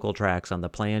of the vocal tracks on the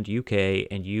planned UK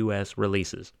and US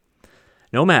releases.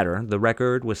 No matter, the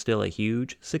record was still a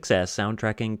huge success,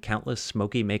 soundtracking countless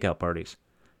smoky makeout parties.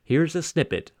 Here's a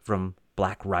snippet from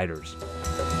Black Riders.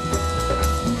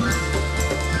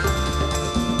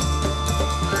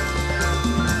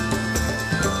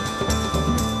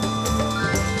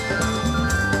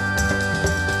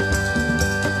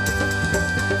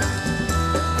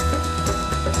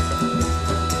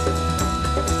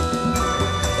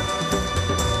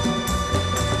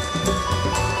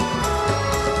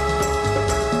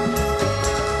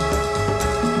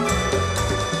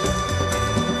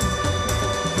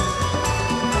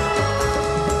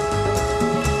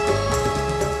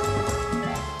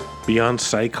 Beyond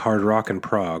psych, hard rock, and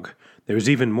prog, there's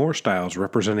even more styles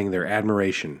representing their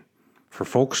admiration. For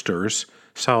folksters,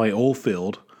 Sally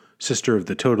Oldfield, sister of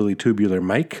the Totally Tubular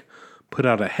Mike, put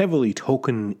out a heavily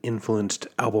Tolkien-influenced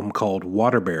album called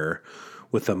Waterbearer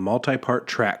with a multi-part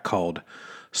track called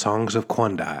Songs of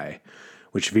Quandai,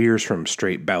 which veers from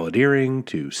straight balladeering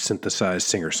to synthesized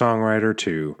singer-songwriter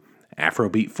to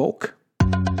Afrobeat folk.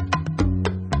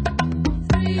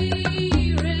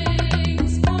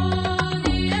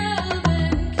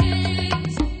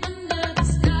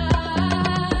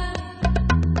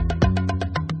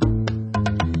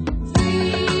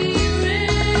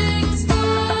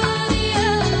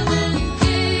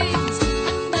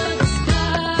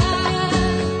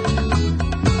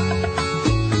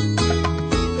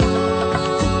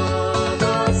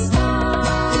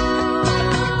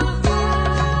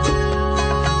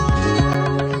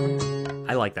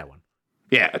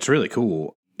 Yeah, it's really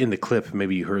cool. In the clip,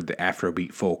 maybe you heard the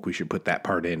Afrobeat folk. We should put that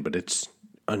part in, but it's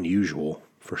unusual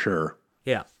for sure.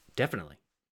 Yeah, definitely.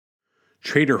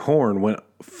 Trader Horn went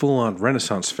full-on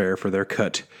Renaissance fair for their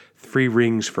cut 3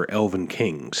 Rings for Elven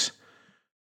Kings.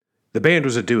 The band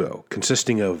was a duo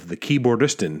consisting of the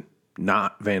keyboardist and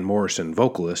not Van Morrison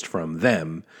vocalist from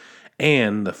Them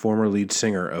and the former lead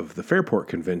singer of the Fairport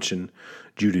Convention,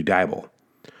 Judy Dybel.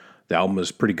 The album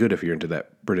is pretty good if you're into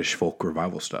that British folk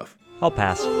revival stuff. I'll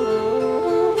pass.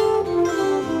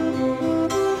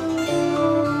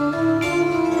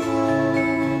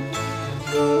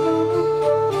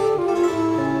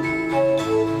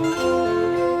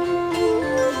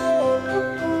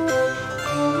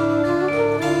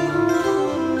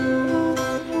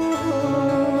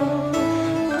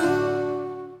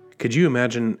 Could you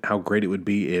imagine how great it would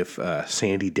be if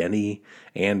Sandy Denny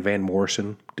and Van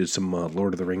Morrison did some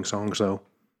Lord of the Rings songs, though?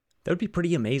 That would be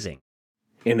pretty amazing.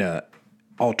 In a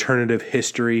alternative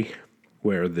history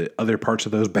where the other parts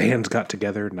of those bands got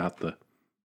together, not the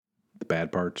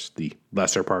bad parts, the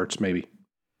lesser parts, maybe.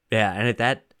 Yeah,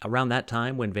 and around that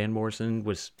time when Van Morrison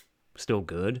was still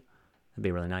good, that'd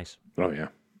be really nice. Oh, yeah.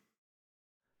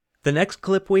 The next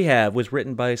clip we have was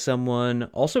written by someone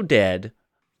also dead.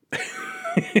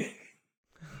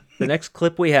 The next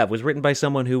clip we have was written by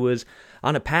someone who was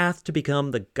on a path to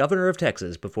become the governor of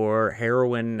Texas before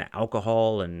heroin,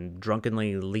 alcohol, and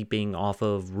drunkenly leaping off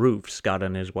of roofs got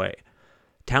in his way.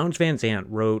 Townes Van Zandt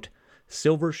wrote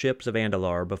Silver Ships of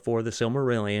Andalar before the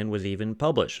Silmarillion was even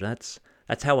published. That's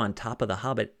how on top of the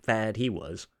Hobbit fad he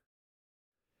was.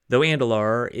 Though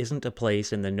Andalar isn't a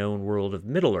place in the known world of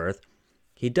Middle-earth,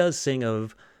 he does sing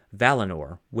of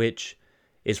Valinor, which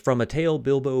is from a tale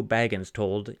Bilbo Baggins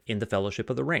told in The Fellowship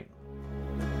of the Ring.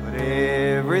 But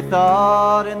every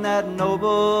thought in that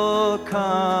noble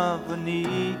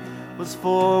company was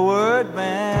forward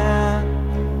man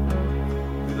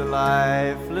through the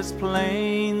lifeless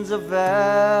plains of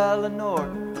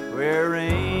Valinor, where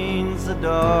reigns the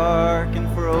dark and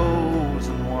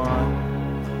frozen one.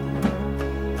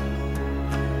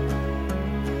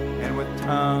 And with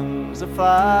tongues of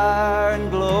fire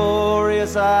and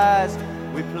glorious eyes,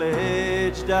 we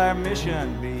pledged our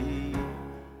mission be.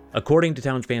 According to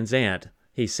Townes Van Zandt,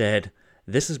 he said,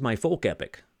 "This is my folk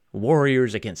epic.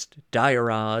 Warriors against dire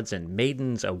odds and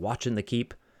maidens a-watchin' the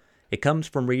keep. It comes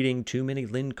from reading too many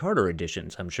Lynn Carter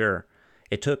editions, I'm sure.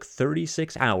 It took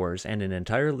 36 hours and an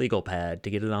entire legal pad to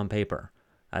get it on paper.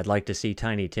 I'd like to see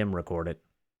Tiny Tim record it."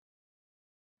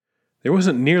 There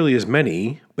wasn't nearly as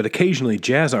many, but occasionally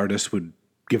jazz artists would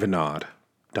give a nod.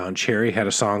 Don Cherry had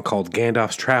a song called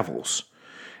Gandalf's Travels.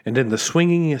 And in the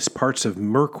swingingest parts of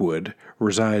Mirkwood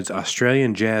resides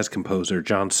Australian jazz composer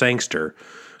John Sangster,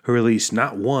 who released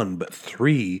not 1 but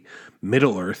 3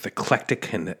 Middle-earth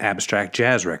eclectic and abstract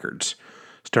jazz records,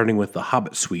 starting with the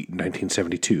Hobbit Suite in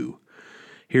 1972.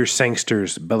 Here's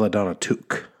Sangster's Belladonna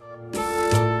Took.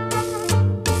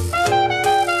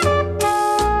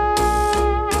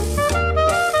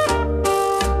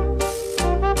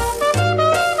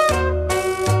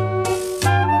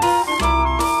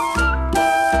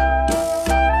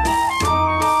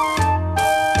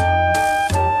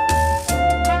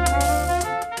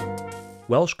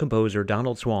 Welsh composer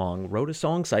Donald Swang wrote a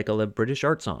song cycle of British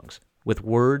art songs with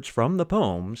words from the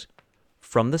poems,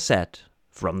 from the set,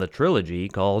 from the trilogy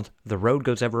called The Road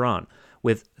Goes Ever On,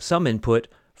 with some input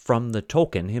from the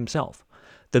Tolkien himself.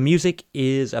 The music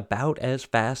is about as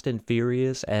fast and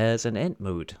furious as an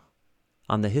Entmoot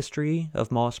on the history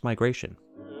of moss migration.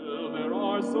 There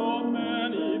are so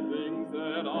many things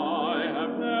that I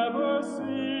have never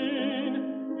seen.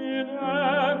 In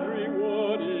every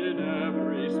wood, in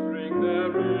every spring,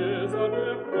 there is a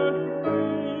different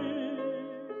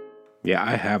green. Yeah,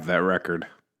 I have that record.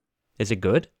 Is it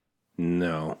good?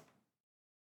 No.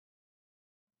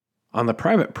 On the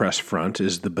private press front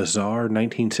is the bizarre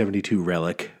 1972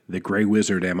 relic, The Grey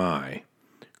Wizard Am I.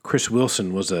 Chris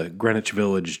Wilson was a Greenwich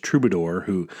Village troubadour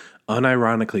who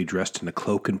unironically dressed in a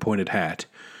cloak and pointed hat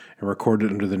and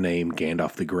recorded under the name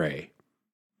Gandalf the Grey.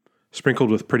 Sprinkled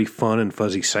with pretty fun and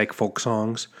fuzzy psych folk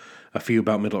songs, a few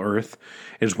about Middle-earth,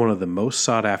 it is one of the most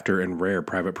sought-after and rare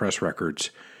private press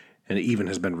records, and it even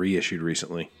has been reissued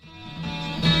recently.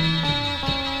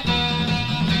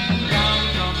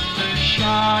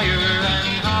 Shire and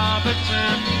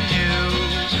Hobbiton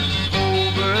hills,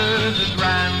 over the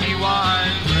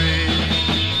Brandywine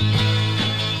Bridge,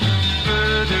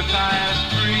 further past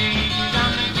Breed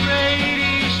on the Great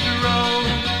East Road,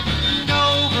 and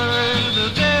over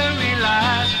the very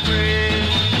last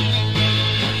bridge,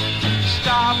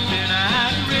 stopping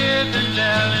at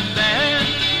Rivendell and then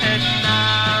heading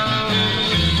out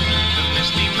the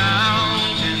misty mountains.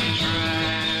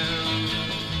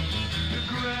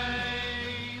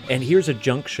 And here's a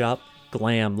junk shop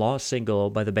glam lost single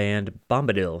by the band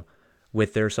Bombadil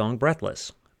with their song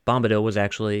Breathless. Bombadil was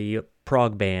actually a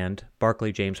prog band,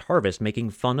 Barclay James Harvest, making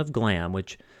fun of glam,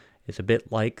 which is a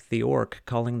bit like the orc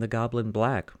calling the goblin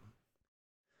black.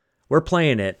 We're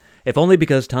playing it, if only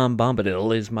because Tom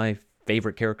Bombadil is my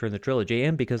favorite character in the trilogy,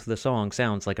 and because the song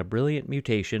sounds like a brilliant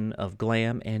mutation of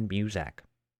glam and Muzak.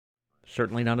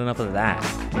 Certainly not enough of that.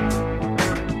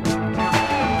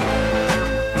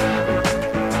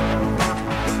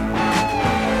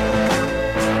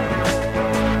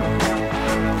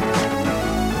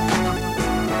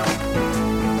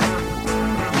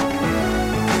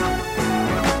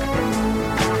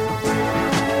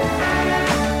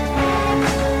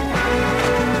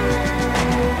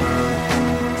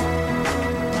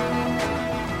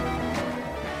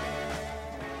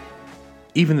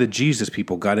 Even the Jesus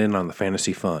people got in on the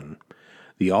fantasy fun.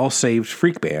 The All Saved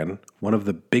Freak Band, one of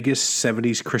the biggest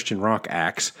 70s Christian rock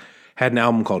acts, had an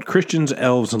album called Christians,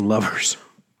 Elves, and Lovers.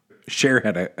 Cher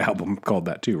had an album called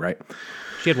that too, right?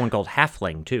 She had one called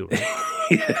Halfling, too.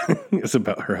 Yeah, it's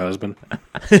about her husband.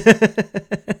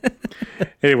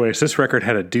 Anyways, this record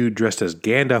had a dude dressed as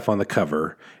Gandalf on the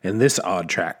cover, and this odd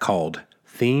track called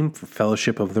Theme for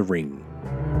Fellowship of the Ring.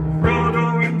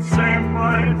 Frodo and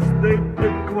Samwise, they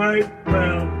did quite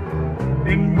well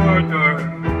in Mordor,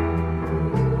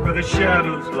 where the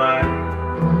shadows lie.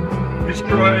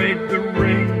 Destroyed the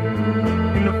ring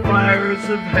in the fires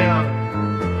of hell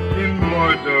in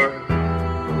Mordor,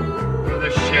 where the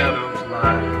shadows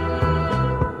lie.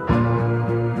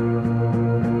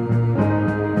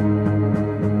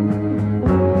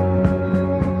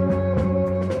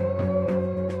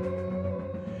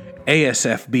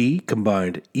 ASFB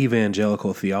combined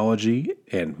evangelical theology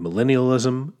and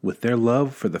millennialism with their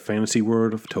love for the fantasy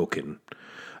world of Tolkien.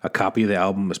 A copy of the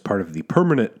album is part of the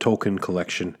permanent Tolkien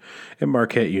collection at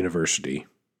Marquette University.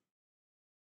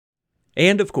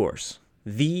 And of course,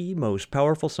 the most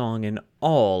powerful song in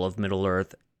all of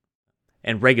Middle-earth,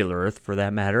 and Regular Earth for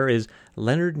that matter, is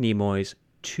Leonard Nimoy's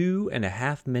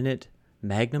 2.5-minute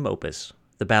magnum opus,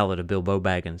 The Ballad of Bilbo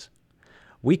Baggins.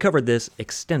 We covered this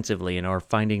extensively in our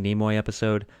Finding Nimoy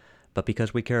episode, but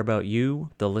because we care about you,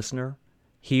 the listener,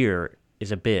 here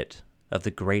is a bit of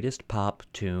the greatest pop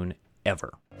tune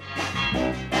ever.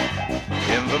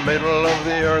 In the middle of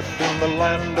the earth, in the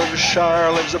land of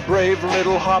Shire, lives a brave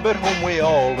little hobbit whom we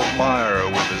all admire.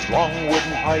 With his long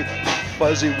wooden pipe,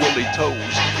 fuzzy woolly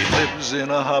toes, he lives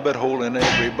in a hobbit hole and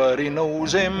everybody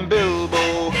knows him.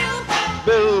 Bilbo,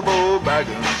 Bilbo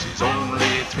Baggins, he's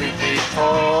only 3 feet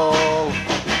tall.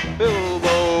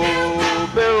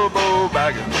 Bilbo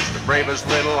Baggins, the bravest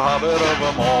little hobbit of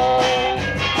them all.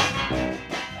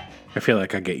 I feel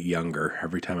like I get younger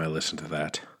every time I listen to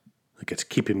that. Like it's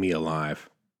keeping me alive.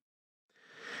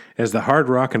 As the hard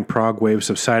rock and prog wave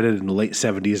subsided in the late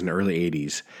 70s and early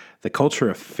 80s, the culture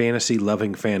of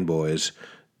fantasy-loving fanboys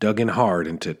dug in hard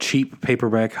into cheap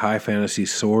paperback high fantasy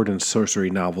sword and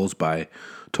sorcery novels by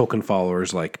Tolkien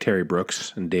followers like Terry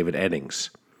Brooks and David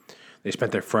Eddings. They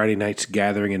spent their Friday nights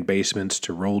gathering in basements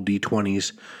to roll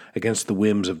D20s against the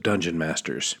whims of dungeon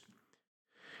masters.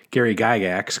 Gary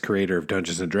Gygax, creator of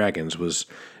Dungeons & Dragons, was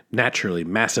naturally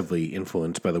massively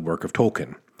influenced by the work of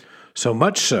Tolkien. So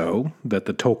much so that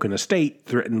the Tolkien estate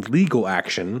threatened legal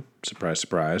action, surprise,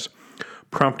 surprise,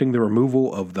 prompting the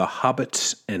removal of the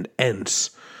hobbits and ents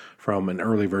from an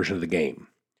early version of the game.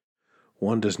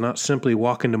 One does not simply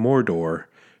walk into Mordor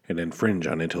and infringe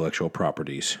on intellectual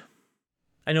properties.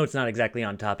 I know it's not exactly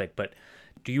on topic, but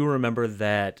do you remember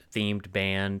that themed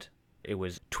band? It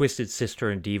was Twisted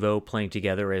Sister and Devo playing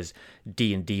together as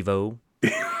D and Devo.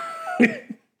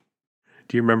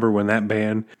 Do you remember when that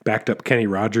band backed up Kenny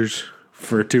Rogers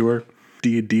for a tour?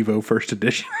 D and Devo First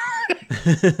Edition.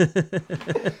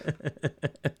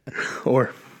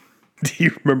 Or do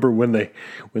you remember when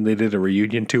they did a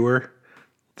reunion tour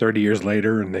 30 years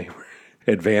later and they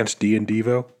advanced D and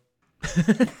Devo?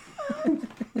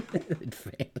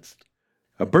 Advanced.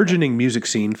 A burgeoning music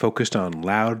scene focused on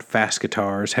loud, fast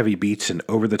guitars, heavy beats, and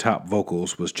over-the-top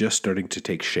vocals was just starting to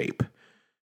take shape.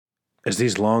 As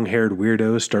these long-haired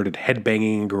weirdos started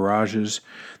headbanging in garages,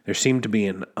 there seemed to be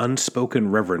an unspoken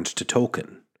reverence to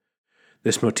Tolkien.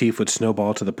 This motif would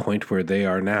snowball to the point where they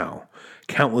are now,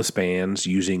 countless bands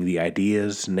using the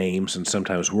ideas, names, and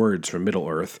sometimes words from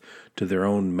Middle-earth to their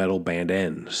own metal band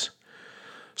ends.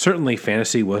 Certainly,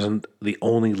 fantasy wasn't the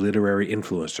only literary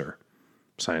influencer.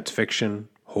 Science fiction,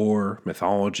 horror,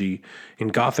 mythology,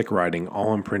 and Gothic writing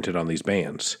all imprinted on these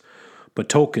bands, but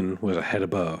Tolkien was a head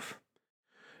above.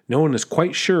 No one is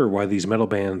quite sure why these metal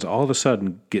bands all of a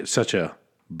sudden get such a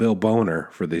Bill Boner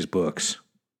for these books.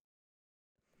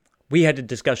 We had a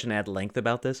discussion at length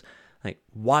about this. Like,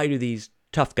 why do these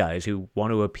tough guys who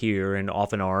want to appear and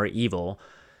often are evil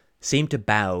seem to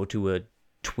bow to a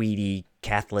tweedy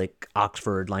Catholic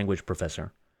Oxford language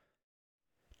professor?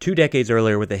 2 decades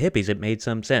earlier with the hippies, it made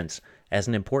some sense as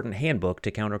an important handbook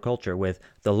to counterculture, with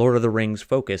the Lord of the Rings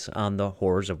focus on the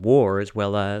horrors of war as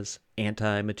well as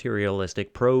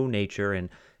anti-materialistic, pro-nature, and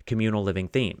communal living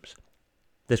themes.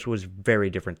 This was very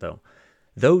different, though.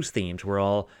 Those themes were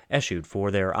all eschewed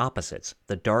for their opposites,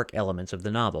 the dark elements of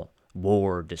the novel: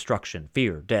 war, destruction,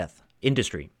 fear, death,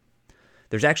 industry.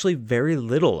 There's actually very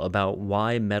little about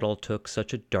why metal took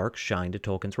such a dark shine to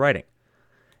Tolkien's writing.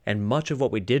 And much of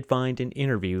what we did find in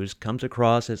interviews comes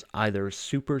across as either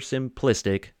super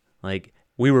simplistic, like,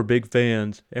 we were big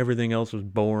fans, everything else was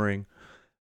boring,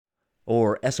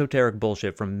 or esoteric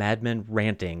bullshit from madmen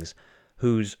rantings,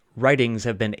 whose writings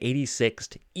have been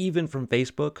 86'd even from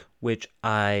Facebook, which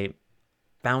I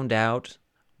found out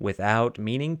without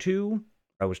meaning to.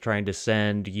 I was trying to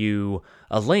send you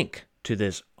a link to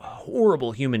this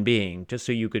horrible human being just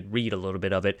so you could read a little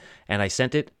bit of it, and I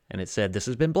sent it, and it said, this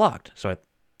has been blocked. So I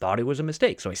thought it was a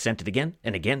mistake, so I sent it again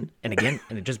and again and again,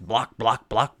 and it just block.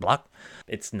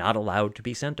 It's not allowed to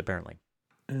be sent, apparently.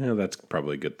 That's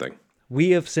probably a good thing.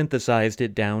 We have synthesized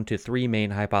it down to 3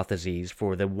 main hypotheses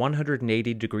for the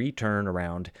 180-degree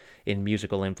turnaround in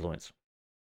musical influence.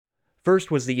 First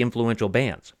was the influential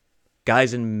bands.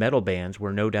 Guys in metal bands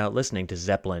were no doubt listening to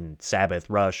Zeppelin, Sabbath,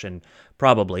 Rush, and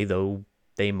probably, though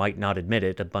they might not admit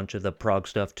it, a bunch of the prog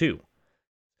stuff too.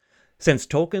 Since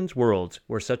Tolkien's worlds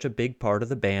were such a big part of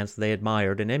the bands they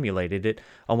admired and emulated, it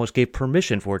almost gave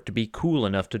permission for it to be cool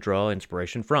enough to draw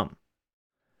inspiration from.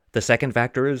 The second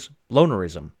factor is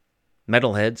lonerism.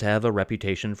 Metalheads have a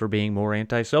reputation for being more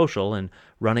antisocial and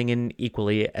running in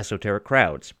equally esoteric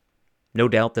crowds. No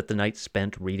doubt that the nights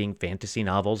spent reading fantasy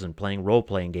novels and playing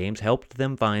role-playing games helped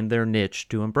them find their niche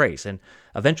to embrace and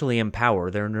eventually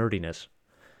empower their nerdiness.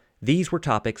 These were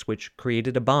topics which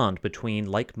created a bond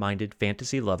between like-minded,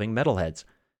 fantasy-loving metalheads.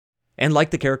 And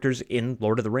like the characters in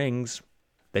Lord of the Rings,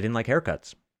 they didn't like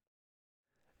haircuts.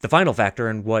 The final factor,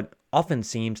 and what often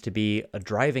seems to be a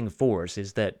driving force,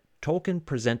 is that Tolkien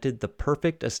presented the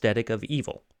perfect aesthetic of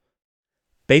evil.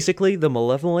 Basically, the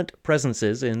malevolent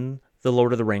presences in the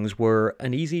Lord of the Rings were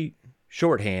an easy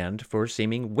shorthand for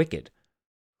seeming wicked.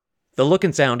 The look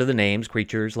and sound of the names,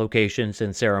 creatures, locations,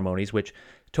 and ceremonies, which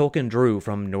Tolkien drew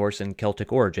from Norse and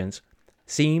Celtic origins,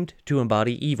 seemed to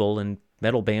embody evil, and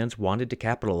metal bands wanted to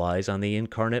capitalize on the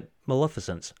incarnate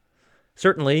maleficence.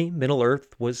 Certainly,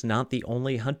 Middle-earth was not the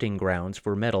only hunting grounds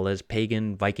for metal as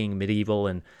pagan, Viking, medieval,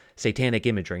 and satanic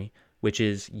imagery, which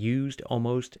is used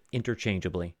almost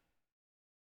interchangeably.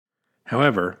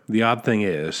 However, the odd thing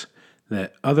is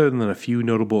that other than a few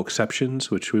notable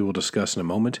exceptions, which we will discuss in a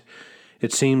moment,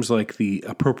 it seems like the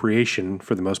appropriation,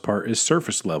 for the most part, is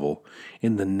surface level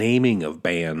in the naming of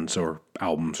bands or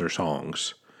albums or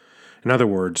songs. In other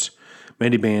words,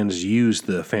 many bands use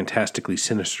the fantastically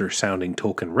sinister-sounding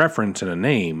Tolkien reference in a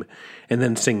name and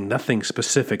then sing nothing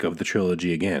specific of the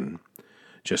trilogy again.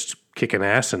 Just kicking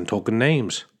ass and Tolkien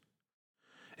names.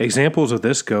 Examples of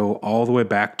this go all the way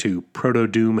back to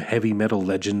proto-doom heavy metal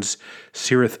legends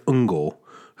Cirith Ungol,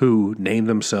 who named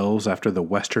themselves after the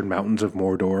western mountains of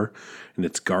Mordor and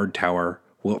its guard tower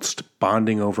whilst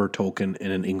bonding over Tolkien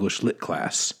in an English lit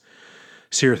class.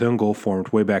 Cirith Ungol formed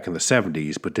way back in the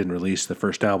 70s, but didn't release the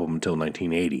first album until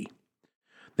 1980.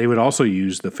 They would also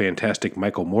use the fantastic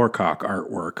Michael Moorcock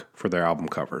artwork for their album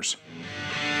covers.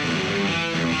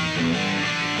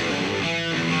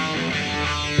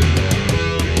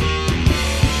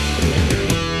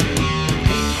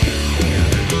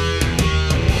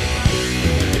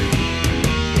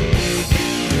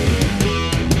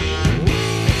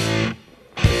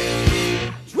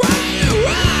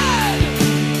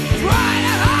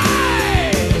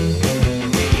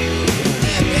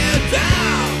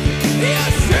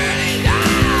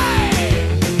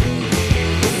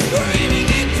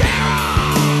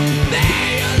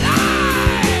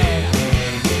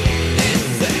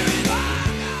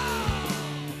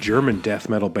 German death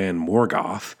metal band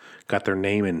Morgoth got their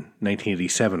name in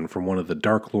 1987 from one of the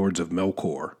Dark Lords of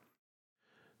Melkor.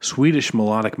 Swedish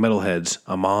melodic metalheads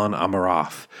Amon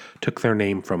Amarth took their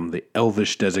name from the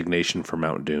Elvish designation for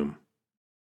Mount Doom.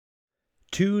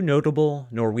 2 notable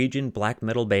Norwegian black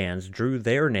metal bands drew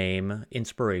their name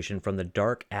inspiration from the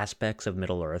dark aspects of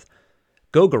Middle-earth.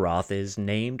 Golgoroth is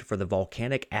named for the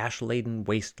volcanic ash-laden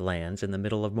wastelands in the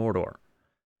middle of Mordor.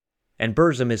 And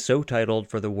Burzum is so titled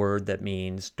for the word that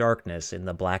means darkness in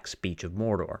the black speech of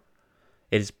Mordor.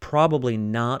 It is probably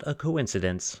not a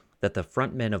coincidence that the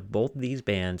frontmen of both these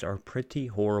bands are pretty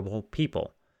horrible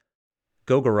people.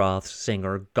 Gogoroth's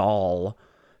singer Gaul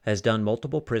has done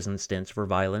multiple prison stints for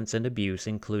violence and abuse,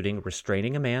 including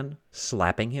restraining a man,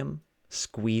 slapping him,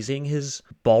 squeezing his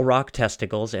Balrog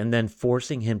testicles, and then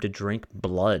forcing him to drink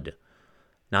blood.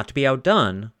 Not to be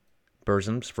outdone,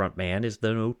 Burzum's frontman is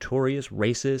the notorious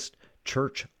racist,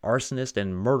 church arsonist,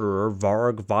 and murderer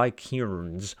Varg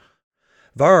Vikernes.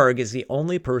 Varg is the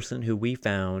only person who we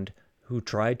found who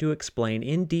tried to explain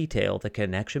in detail the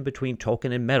connection between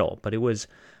Tolkien and metal, but it was,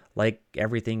 like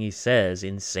everything he says,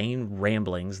 insane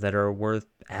ramblings that are worth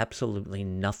absolutely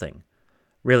nothing.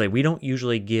 Really, we don't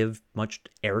usually give much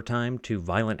airtime to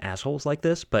violent assholes like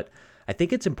this, but I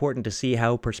think it's important to see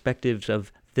how perspectives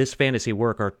of this fantasy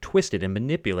work are twisted and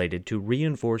manipulated to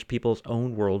reinforce people's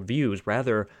own worldviews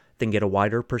rather than get a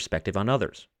wider perspective on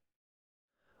others.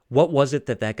 What was it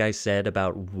that guy said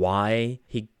about why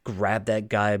he grabbed that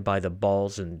guy by the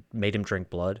balls and made him drink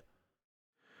blood?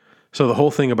 So the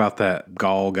whole thing about that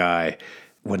Gaul guy,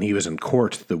 when he was in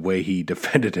court, the way he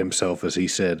defended himself, as he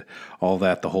said, all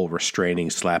that, the whole restraining,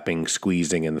 slapping,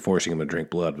 squeezing, and forcing him to drink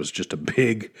blood was just a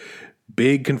big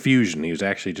confusion. He was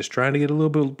actually just trying to get a little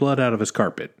bit of blood out of his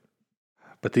carpet.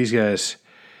 But these guys,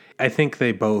 I think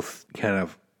they both kind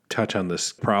of touch on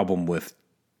this problem with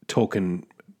Tolkien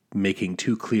making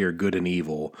too clear good and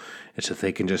evil. It's that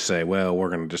they can just say, well, we're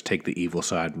going to just take the evil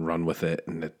side and run with it,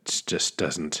 and it just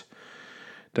doesn't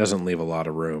leave a lot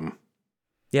of room.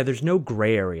 Yeah, there's no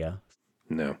gray area.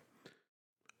 No.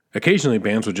 Occasionally,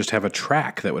 bands would just have a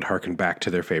track that would harken back to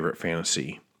their favorite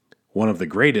fantasy. One of the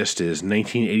greatest is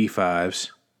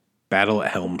 1985's Battle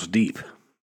at Helm's Deep.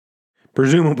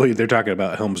 Presumably, they're talking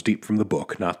about Helm's Deep from the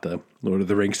book, not the Lord of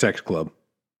the Rings sex club.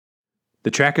 The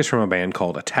track is from a band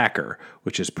called Attacker,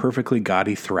 which is perfectly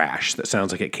gaudy thrash that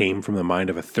sounds like it came from the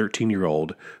mind of a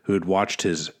 13-year-old who had watched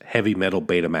his heavy metal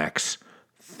Betamax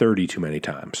 30 too many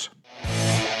times.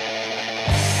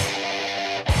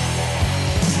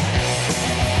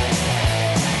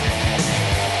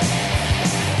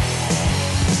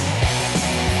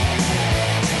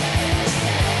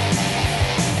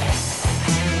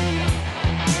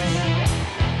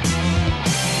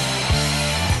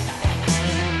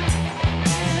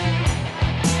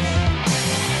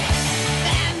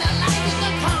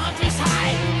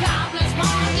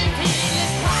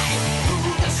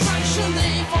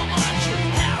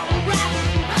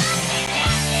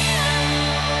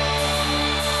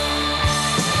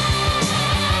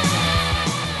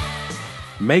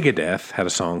 Megadeth had a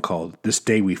song called This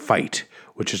Day We Fight,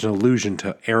 which is an allusion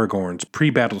to Aragorn's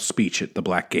pre-battle speech at the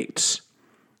Black Gates.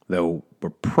 Though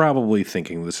we're probably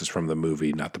thinking this is from the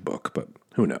movie, not the book, but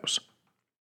who knows.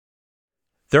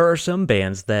 There are some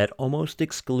bands that almost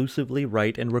exclusively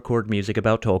write and record music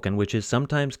about Tolkien, which is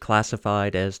sometimes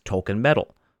classified as Tolkien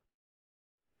metal.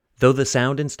 Though the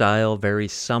sound and style vary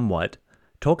somewhat,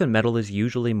 Tolkien metal is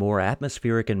usually more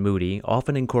atmospheric and moody,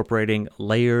 often incorporating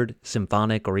layered,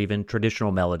 symphonic, or even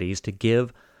traditional melodies to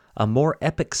give a more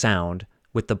epic sound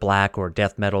with the black or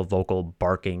death metal vocal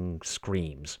barking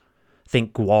screams.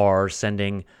 Think Gwar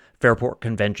sending Fairport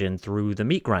Convention through the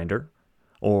meat grinder,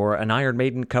 or an Iron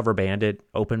Maiden cover band at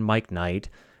open mic night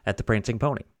at the Prancing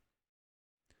Pony.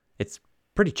 It's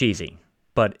pretty cheesy,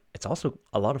 but it's also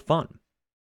a lot of fun.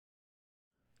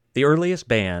 The earliest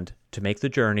band to make the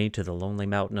journey to the lonely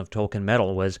mountain of Tolkien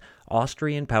metal was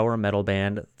Austrian power metal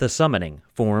band The Summoning,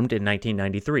 formed in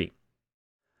 1993.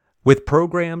 With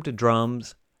programmed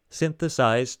drums,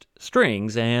 synthesized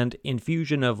strings, and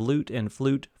infusion of lute and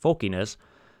flute folkiness,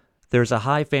 there's a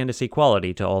high fantasy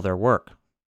quality to all their work.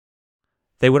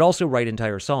 They would also write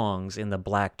entire songs in the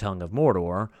Black Tongue of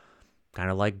Mordor,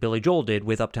 kind of like Billy Joel did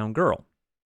with Uptown Girl.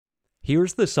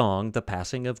 Here's the song The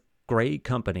Passing of Grey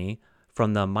Company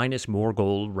from the Minas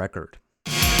Morgul record.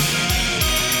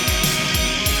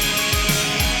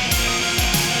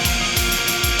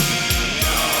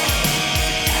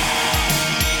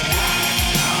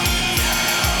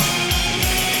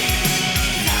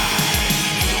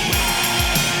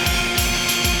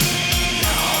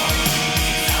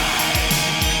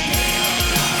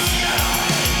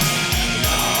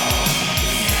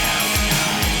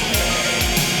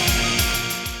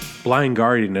 Blind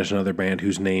Guardian is another band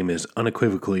whose name is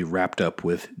unequivocally wrapped up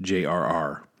with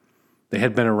JRR. They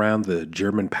had been around the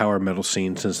German power metal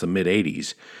scene since the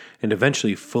mid-'80s and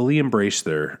eventually fully embraced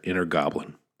their inner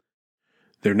goblin.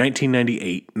 Their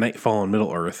 1998 Nightfall on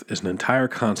Middle-earth is an entire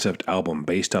concept album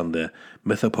based on the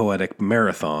mythopoetic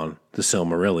marathon, The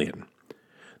Silmarillion.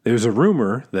 There's a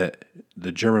rumor that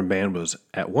the German band was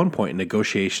at one point in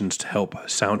negotiations to help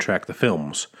soundtrack the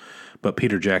films, but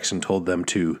Peter Jackson told them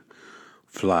to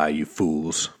fly, you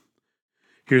fools.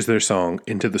 Here's their song,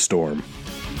 Into the Storm.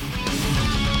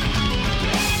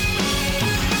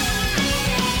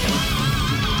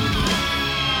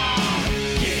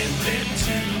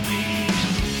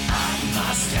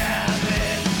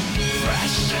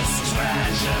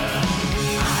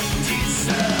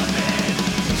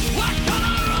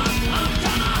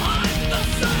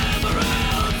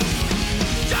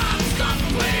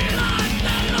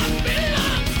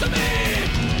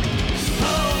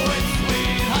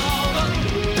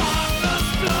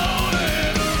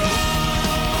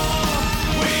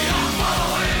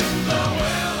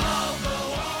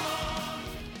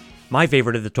 My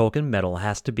favorite of the Tolkien metal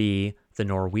has to be the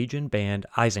Norwegian band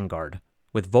Isengard,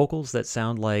 with vocals that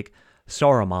sound like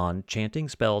Saruman chanting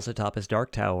spells atop his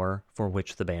dark tower, for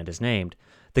which the band is named.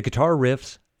 The guitar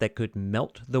riffs that could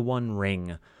melt the One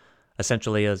Ring,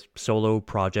 essentially a solo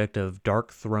project of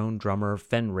Dark Throne drummer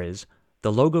Fenris.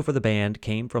 The logo for the band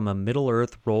came from a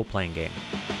Middle-earth role-playing game.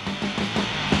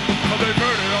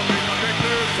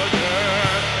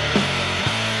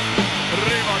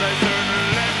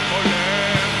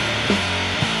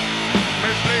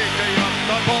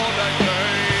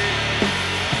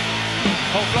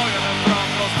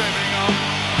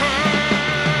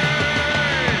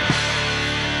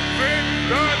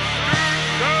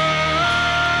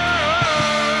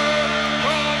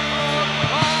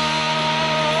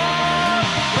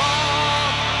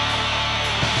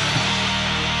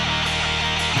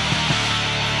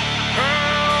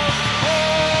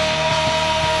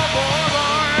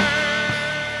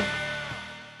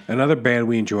 Another band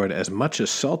we enjoyed as much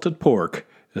as Salted Pork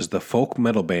is the folk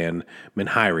metal band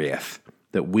Minhyreth,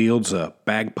 that wields a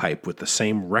bagpipe with the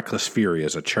same reckless fury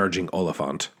as a charging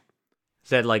Oliphant. Is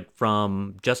that like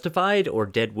from Justified or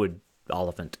Deadwood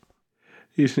Oliphant?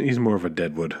 He's more of a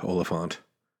Deadwood Oliphant.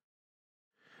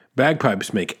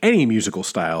 Bagpipes make any musical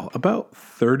style about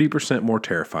 30% more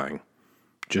terrifying.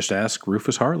 Just ask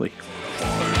Rufus Harley.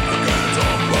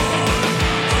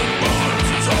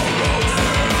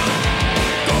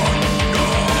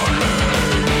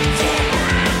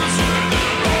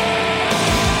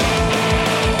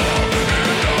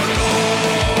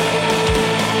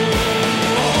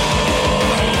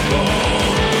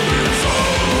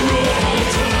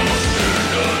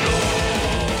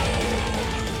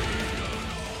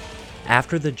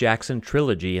 After the Jackson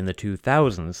trilogy in the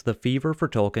 2000s, the fever for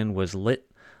Tolkien was lit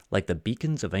like the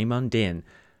beacons of Amon Din,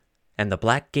 and the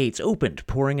Black Gates opened,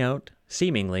 pouring out,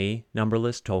 seemingly,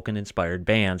 numberless Tolkien-inspired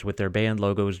bands with their band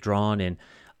logos drawn in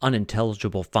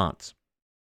unintelligible fonts.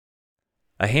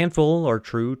 A handful are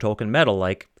true Tolkien metal,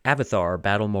 like Avatar,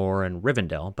 Battlemore, and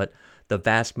Rivendell, but the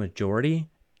vast majority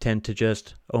tend to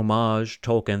just homage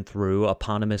Tolkien through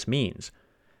eponymous means.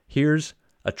 Here's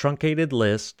a truncated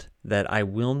list that I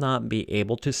will not be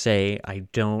able to say. I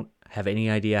don't have any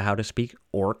idea how to speak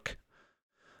Orc,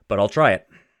 but I'll try it.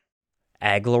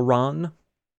 Aglaron,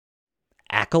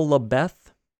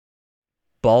 Akallabeth,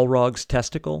 Balrog's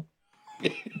Testicle,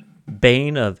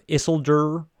 Bane of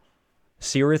Isildur,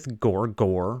 Cirith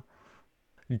Gorgor,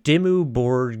 Dimmu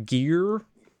Borgir,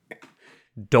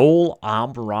 Dol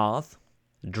Amroth,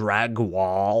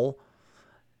 Dragwall,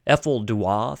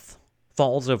 Ethelduath,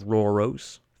 Falls of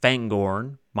Rhoros,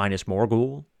 Fangorn, Minas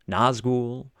Morgul,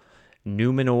 Nazgul,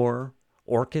 Numenor,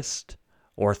 Orkest,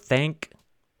 Orthanc,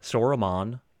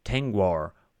 Saruman,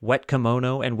 Tengwar, Wet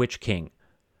Kimono, and Witch King.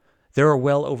 There are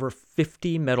well over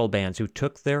 50 metal bands who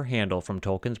took their handle from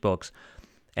Tolkien's books,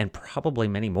 and probably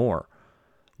many more.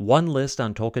 One list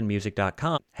on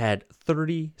TolkienMusic.com had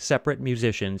 30 separate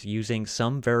musicians using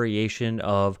some variation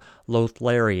of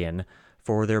Lothlorien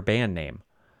for their band name,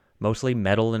 mostly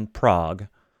metal and prog.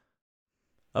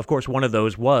 Of course, one of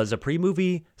those was a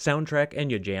pre-movie soundtrack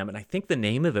Enya jam, and I think the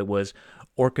name of it was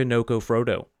Orkanoko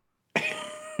Frodo.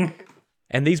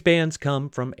 And these bands come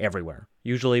from everywhere,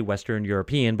 usually Western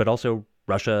European, but also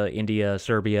Russia, India,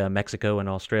 Serbia, Mexico, and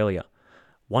Australia.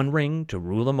 One ring to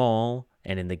rule them all,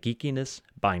 and in the geekiness,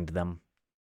 bind them.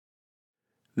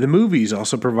 The movies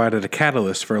also provided a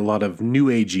catalyst for a lot of new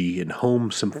agey and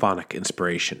home symphonic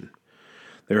inspiration.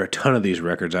 There are a ton of these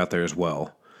records out there as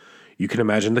well. You can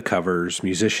imagine the covers,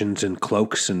 musicians in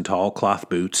cloaks and tall cloth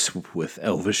boots with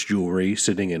elvish jewelry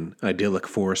sitting in idyllic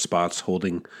forest spots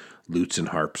holding lutes and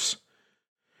harps.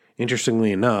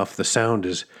 Interestingly enough, the sound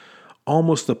is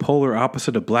almost the polar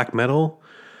opposite of black metal,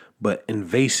 but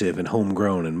invasive and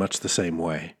homegrown in much the same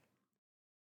way.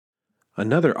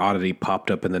 Another oddity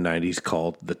popped up in the 90s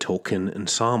called the Tolkien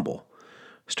Ensemble,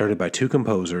 started by two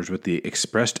composers with the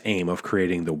expressed aim of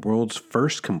creating the world's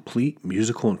first complete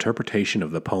musical interpretation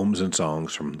of the poems and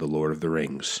songs from The Lord of the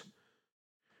Rings.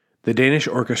 The Danish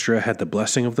orchestra had the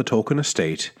blessing of the Tolkien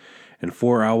estate, and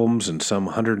 4 albums and some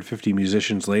 150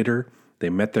 musicians later, they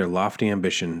met their lofty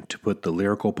ambition to put the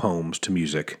lyrical poems to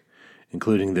music,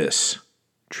 including this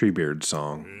Treebeard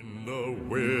song. In the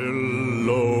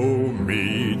willow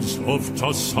meads of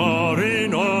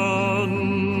Tassarinan,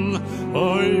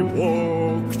 I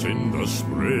walked in the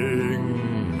spring.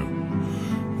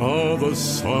 Ah, the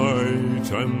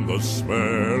sight and the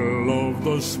smell of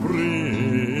the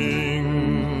spring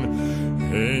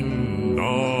in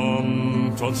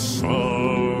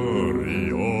Tassarion.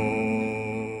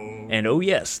 And oh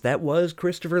yes, that was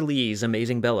Christopher Lee's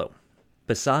Amazing Bellow.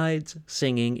 Besides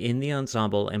singing in the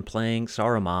ensemble and playing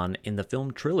Saruman in the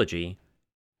film trilogy,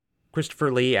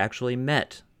 Christopher Lee actually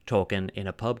met Tolkien in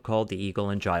a pub called the Eagle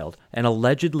and Child and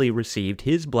allegedly received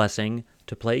his blessing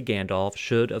to play Gandalf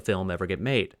should a film ever get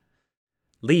made.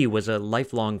 Lee was a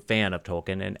lifelong fan of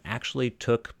Tolkien and actually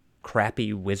took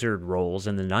crappy wizard roles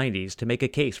in the 90s to make a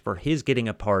case for his getting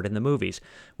a part in the movies,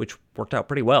 which worked out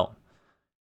pretty well.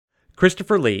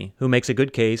 Christopher Lee, who makes a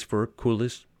good case for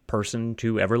coolest person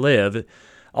to ever live,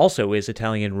 also is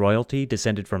Italian royalty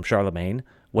descended from Charlemagne,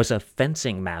 was a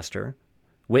fencing master,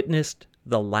 witnessed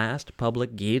the last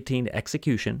public guillotine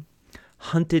execution,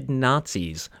 hunted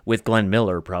Nazis with Glenn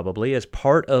Miller probably as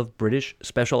part of British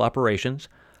special operations,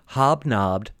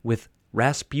 hobnobbed with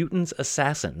Rasputin's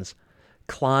assassins,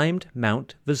 climbed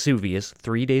Mount Vesuvius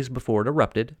 3 days before it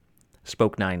erupted,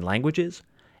 spoke 9 languages,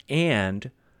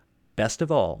 and, best of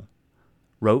all,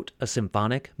 wrote a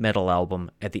symphonic metal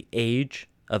album at the age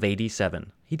of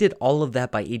 87. He did all of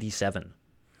that by 87.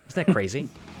 Isn't that crazy?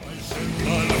 I shed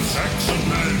blood of Saxon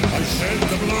man. I shed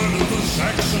the blood of the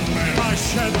Saxon man. I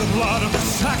shed the blood of the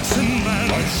Saxon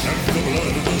man. I shed the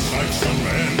blood of the Saxon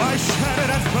man. I shed it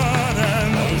at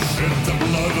Verden. I shed the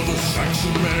blood of the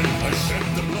Saxon man. I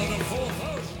shed the blood of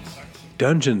 4,000 Saxon.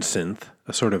 Dungeon synth,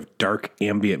 a sort of dark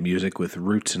ambient music with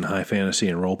roots in high fantasy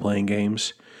and role-playing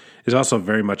games, is also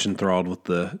very much enthralled with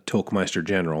the Tolkmeister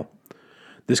General.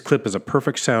 This clip is a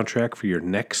perfect soundtrack for your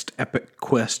next epic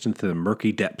quest into the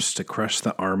murky depths to crush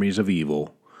the armies of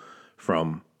evil,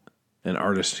 from an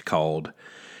artist called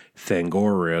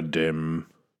Thangorodrim.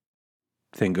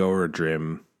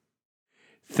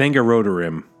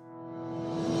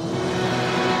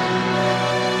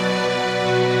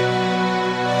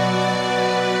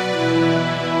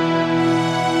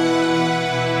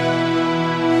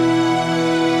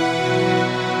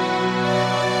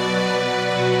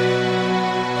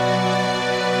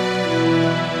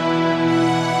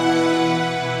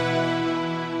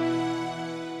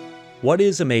 What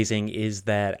is amazing is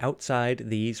that outside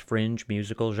these fringe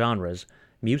musical genres,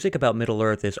 music about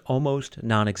Middle-earth is almost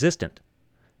non-existent.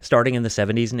 Starting in the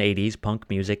 70s and 80s, punk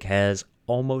music has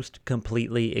almost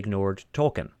completely ignored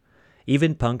Tolkien.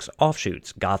 Even punk's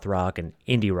offshoots, goth rock and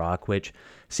indie rock, which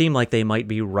seem like they might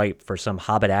be ripe for some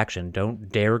Hobbit action, don't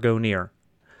dare go near.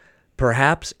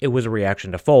 Perhaps it was a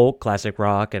reaction to folk, classic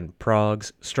rock, and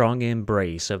prog's strong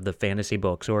embrace of the fantasy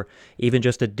books, or even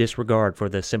just a disregard for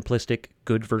the simplistic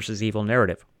good versus evil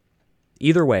narrative.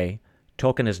 Either way,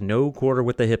 Tolkien is no quarter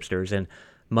with the hipsters and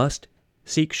must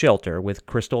seek shelter with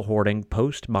crystal-hoarding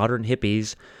post-modern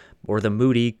hippies or the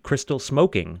moody,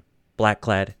 crystal-smoking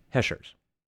black-clad Heshers.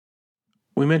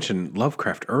 We mentioned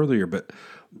Lovecraft earlier, but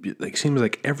it seems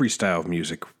like every style of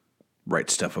music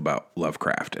writes stuff about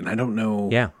Lovecraft, and I don't know...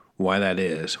 why that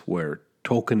is, where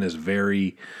Tolkien is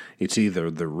it's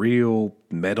either the real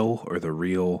metal or the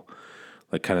real,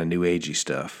 like, kind of new agey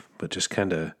stuff, but just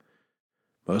kind of,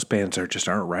 most bands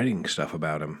aren't writing stuff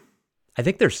about him. I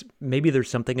think there's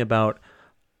something about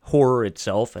horror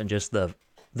itself and just the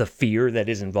fear that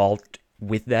is involved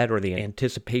with that, or the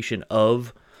anticipation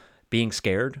of being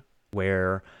scared,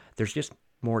 where there's just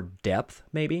more depth,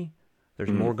 maybe.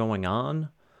 There's more going on.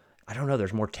 I don't know,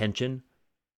 there's more tension.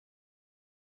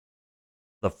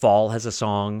 The Fall has a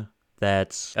song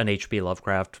that's an H.P.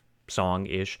 Lovecraft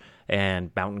song-ish, and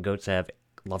Mountain Goats have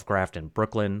Lovecraft in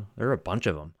Brooklyn. There are a bunch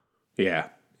of them. Yeah.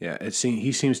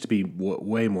 He seems to be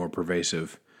way more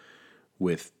pervasive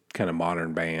with kind of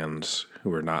modern bands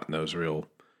who are not in those real,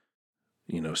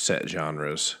 set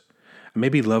genres.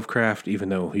 Maybe Lovecraft, even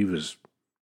though he was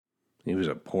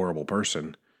a horrible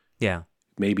person. Yeah.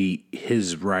 Maybe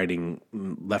his writing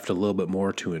left a little bit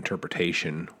more to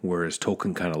interpretation, whereas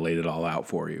Tolkien kind of laid it all out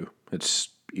for you. It's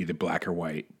either black or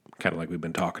white, kind of like we've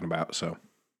been talking about. So,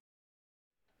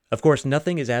 of course,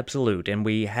 nothing is absolute, and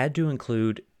we had to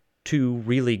include 2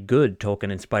 really good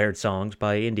Tolkien-inspired songs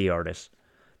by indie artists.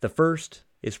 The first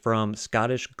is from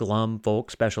Scottish glum folk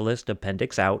specialist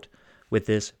Appendix Out with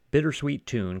this bittersweet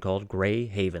tune called Grey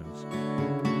Havens.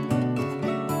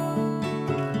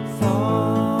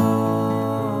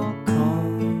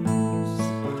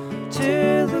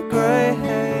 Grey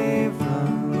havens,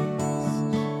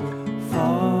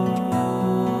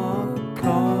 fog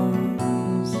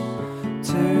comes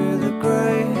to the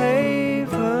grey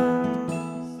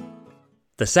havens.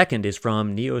 The second is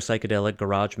from neo-psychedelic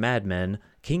garage madmen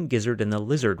King Gizzard and the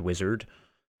Lizard Wizard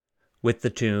with the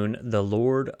tune The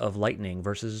Lord of Lightning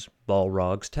versus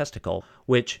Balrog's Testicle,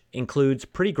 which includes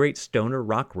pretty great stoner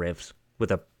rock riffs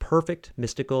with a perfect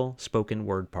mystical spoken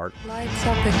word part. Lights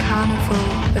up a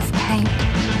carnival of paint.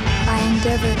 I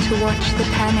endeavor to watch the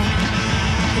panic,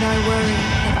 but I worry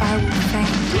that I will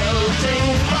faint.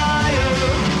 Floating fire.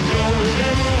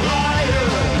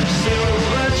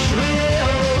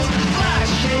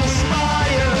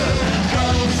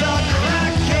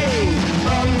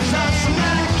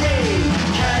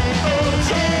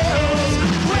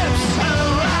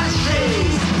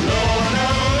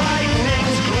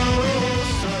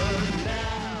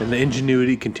 And the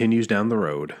ingenuity continues down the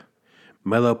road.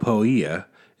 Melopoeia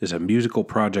is a musical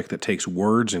project that takes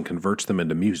words and converts them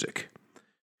into music.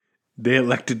 They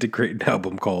elected to create an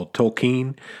album called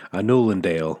Tolkien A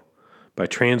Nullendale by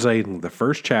translating the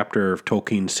first chapter of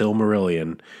Tolkien's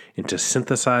Silmarillion into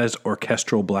synthesized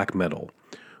orchestral black metal,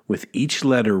 with each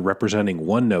letter representing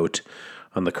one note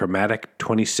on the chromatic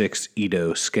 26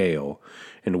 Edo scale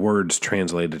and words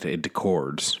translated into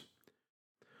chords.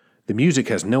 The music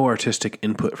has no artistic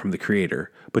input from the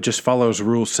creator, but just follows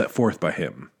rules set forth by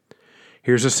him.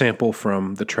 Here's a sample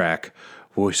from the track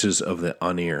Voices of the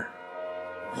Aenir.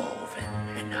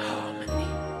 Woven in harmony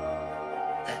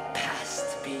that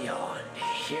passed beyond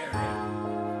hearing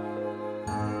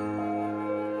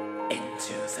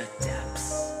into the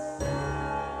depths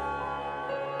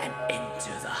and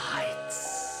into the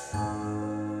heights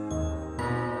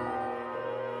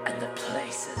and the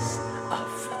places of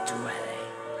the dwelling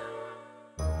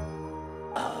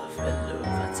of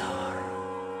Iluvatar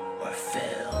were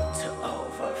filled to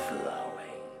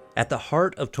overflowing. At the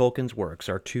heart of Tolkien's works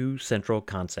are two central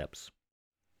concepts: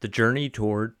 the journey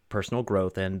toward personal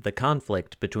growth and the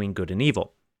conflict between good and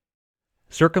evil.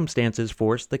 Circumstances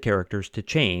force the characters to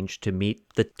change to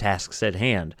meet the tasks at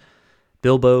hand.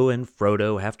 Bilbo and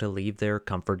Frodo have to leave their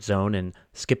comfort zone and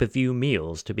skip a few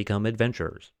meals to become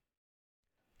adventurers.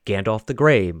 Gandalf the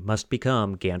Grey must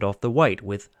become Gandalf the White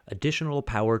with additional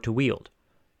power to wield,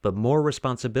 but more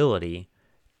responsibility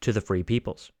to the free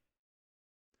peoples.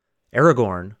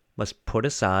 Aragorn must put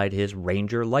aside his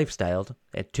ranger lifestyle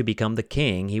to become the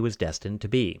king he was destined to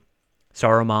be.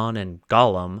 Saruman and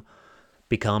Gollum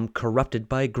become corrupted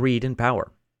by greed and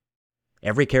power.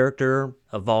 Every character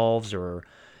evolves or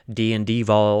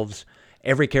de-evolves.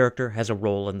 Every character has a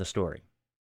role in the story.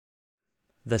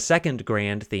 The second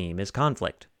grand theme is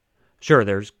conflict. Sure,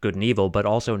 there's good and evil, but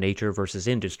also nature versus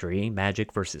industry,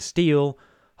 magic versus steel,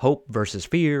 hope versus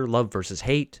fear, love versus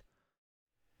hate.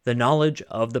 The knowledge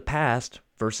of the past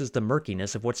versus the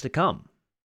murkiness of what's to come.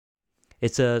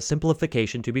 It's a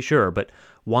simplification to be sure, but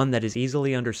one that is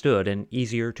easily understood and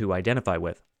easier to identify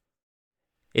with.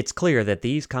 It's clear that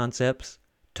these concepts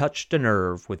touched a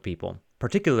nerve with people,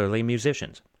 particularly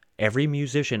musicians. Every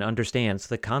musician understands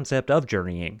the concept of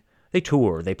journeying. They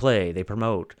tour, they play, they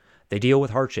promote, they deal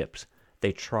with hardships.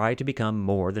 They try to become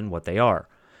more than what they are,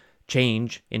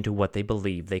 change into what they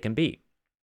believe they can be.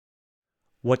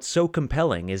 What's so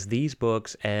compelling is these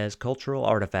books as cultural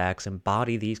artifacts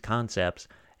embody these concepts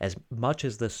as much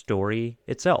as the story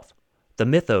itself. The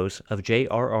mythos of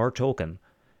J.R.R. Tolkien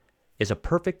is a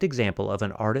perfect example of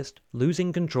an artist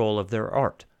losing control of their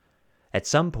art. At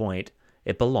some point,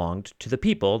 it belonged to the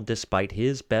people despite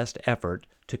his best effort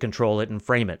to control it and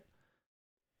frame it.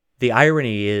 The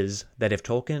irony is that if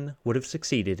Tolkien would have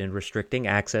succeeded in restricting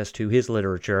access to his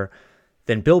literature,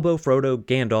 then Bilbo, Frodo,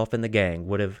 Gandalf, and the gang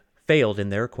would have failed in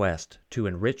their quest to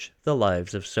enrich the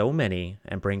lives of so many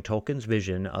and bring Tolkien's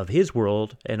vision of his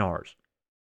world and ours.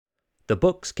 The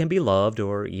books can be loved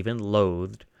or even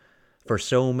loathed for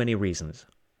so many reasons.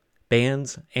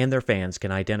 Bands and their fans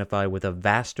can identify with a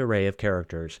vast array of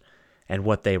characters and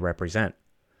what they represent.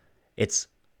 It's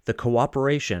the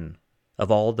cooperation of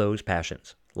all those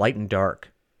passions, light and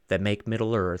dark, that make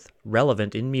Middle-earth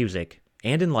relevant in music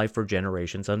and in life for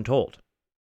generations untold.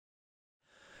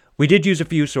 We did use a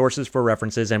few sources for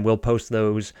references, and we'll post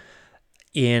those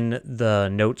in the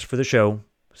notes for the show,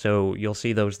 so you'll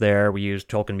see those there. We used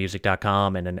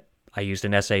TolkienMusic.com, and I used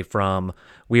an essay from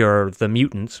We Are the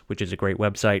Mutants, which is a great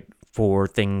website for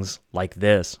things like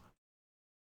this.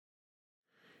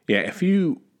 Yeah, if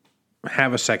you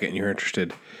have a second and you're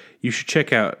interested, you should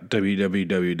check out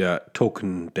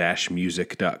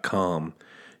www.tolkien-music.com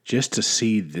just to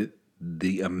see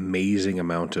the amazing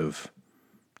amount of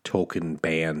Tolkien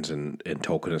bands and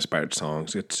Tolkien-inspired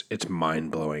songs. It's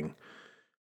mind-blowing.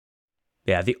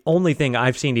 Yeah, the only thing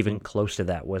I've seen even close to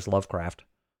that was Lovecraft.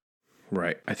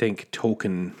 Right. I think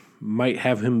Tolkien might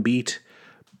have him beat,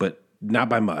 but not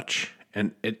by much.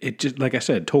 And it just, like I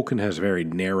said, Tolkien has very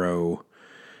narrow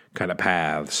kind of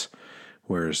paths,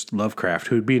 whereas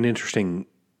Lovecraft,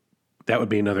 that would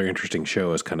be another interesting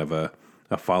show as kind of a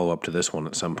follow-up to this one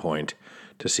at some point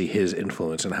to see his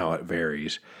influence and how it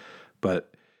varies. But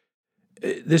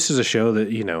this is a show that,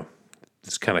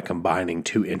 it's kind of combining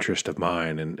two interests of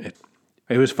mine, and it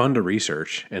was fun to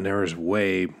research, and there was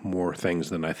way more things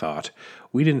than I thought.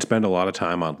 We didn't spend a lot of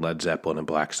time on Led Zeppelin and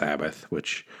Black Sabbath,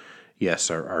 which,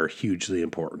 yes, are hugely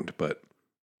important, but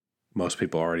most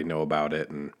people already know about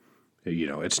it, and,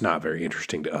 it's not very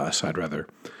interesting to us. I'd rather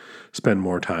spend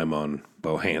more time on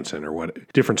Bo Hansen or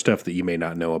different stuff that you may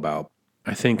not know about.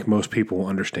 I think most people will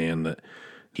understand that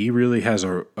he really has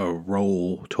a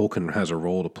role, Tolkien has a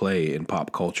role to play in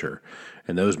pop culture.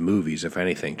 And those movies, if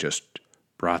anything, just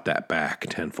brought that back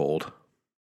tenfold.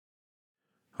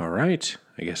 All right,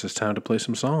 I guess it's time to play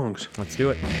some songs. Let's do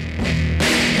it. I'll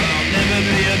never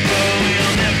be a pro,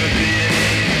 you'll never be a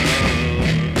hero.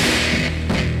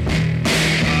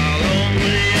 I'll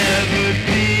only ever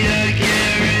be a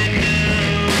Gary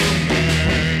Newman.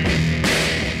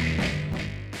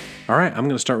 All right, I'm going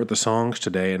to start with the songs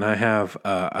today, and I have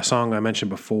a song I mentioned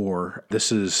before.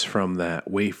 This is from that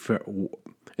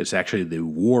it's actually the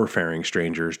Warfaring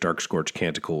Strangers, Dark Scorched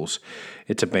Canticles.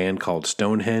 It's a band called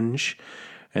Stonehenge,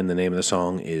 and the name of the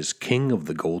song is King of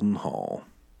the Golden Hall.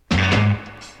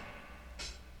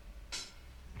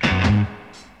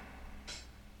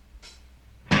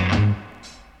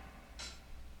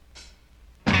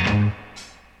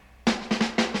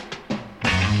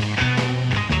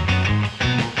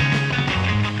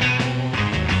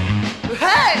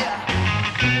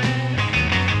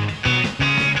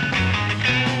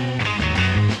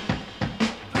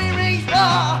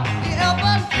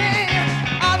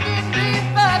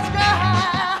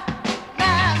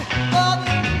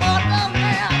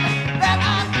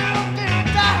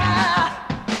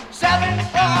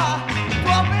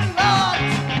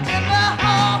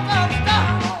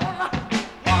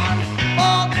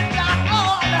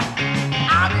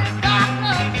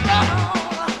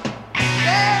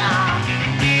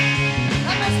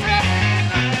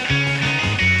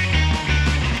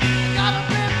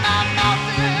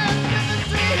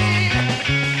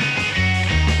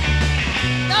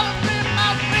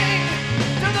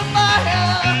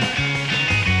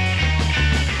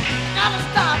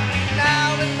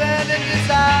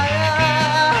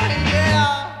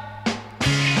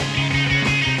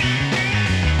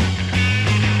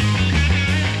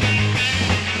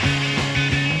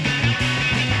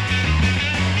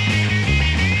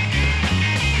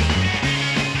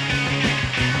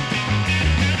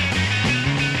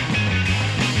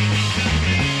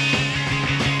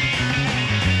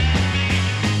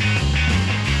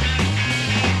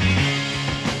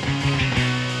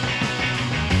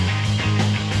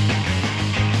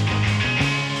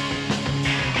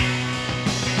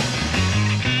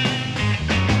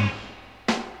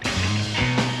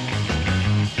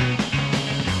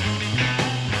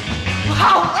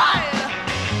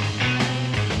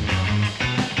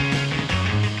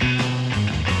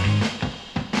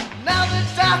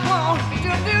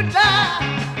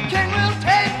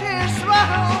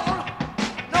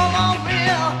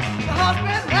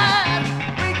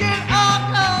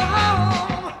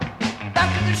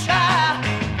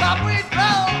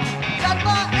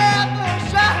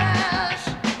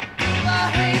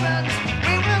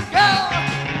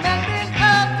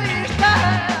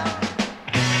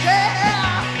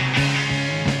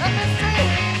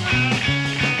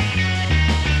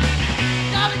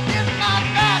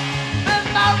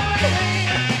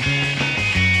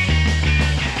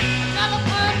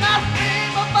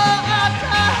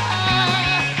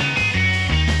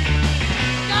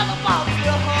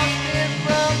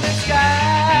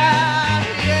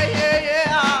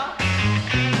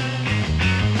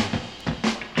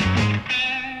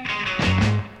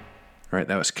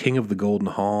 That was King of the Golden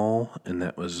Hall, and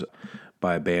that was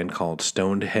by a band called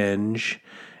Stonehenge,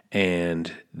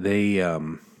 and they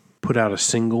put out a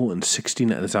single in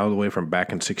 69. That's all the way from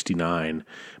back in 69,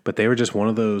 but they were just one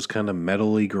of those kind of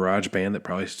metal-y garage band that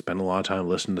probably spent a lot of time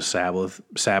listening to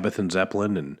Sabbath and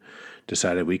Zeppelin and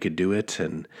decided we could do it,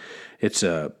 and it's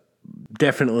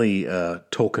definitely a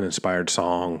Tolkien-inspired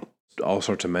song, all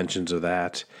sorts of mentions of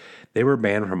that. They were a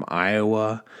band from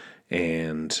Iowa,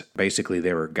 and basically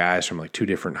they were guys from like two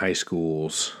different high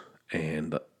schools,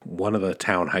 and one of the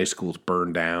town high schools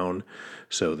burned down,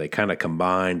 so they kind of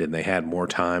combined, and they had more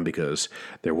time because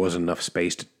there wasn't enough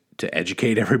space to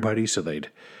educate everybody, so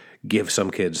they'd give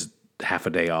some kids half a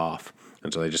day off,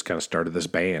 and so they just kind of started this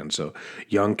band. So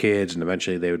young kids, and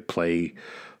eventually they would play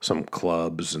some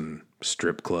clubs and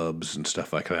strip clubs and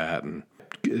stuff like that, and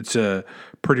it's a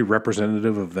pretty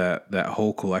representative of that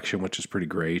whole collection, which is pretty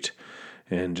great.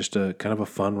 And just a kind of a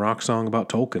fun rock song about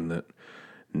Tolkien that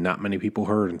not many people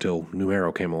heard until New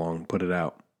Arrow came along and put it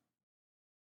out.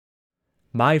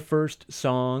 My first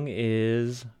song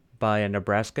is by a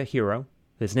Nebraska hero.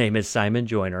 His name is Simon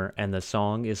Joyner, and the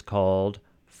song is called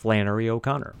Flannery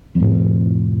O'Connor.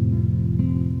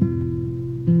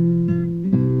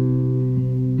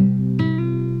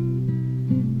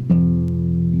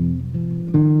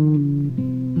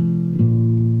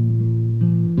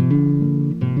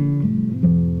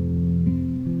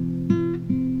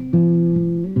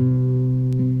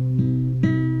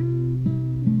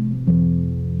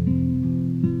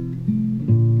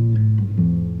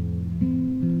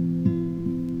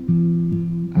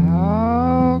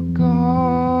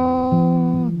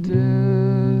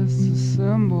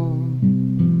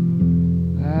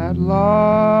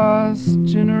 lost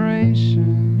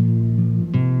generation,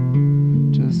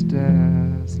 just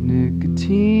as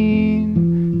nicotine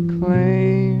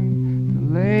claimed the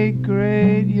late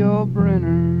great Yul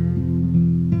Brynner.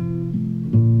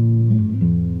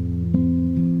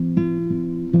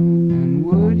 And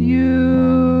would you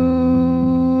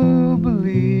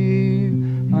believe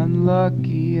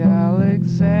unlucky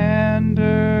Alexander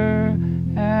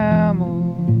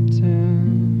Hamilton,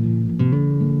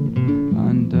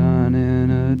 undone in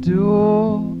a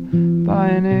duel by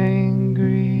an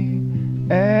angry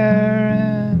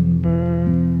Aaron Burr?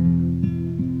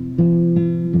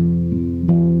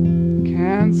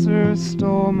 Cancer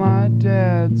stole my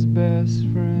dad's best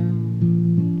friend.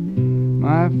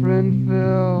 My friend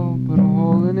Phil put a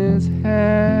hole in his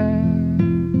head,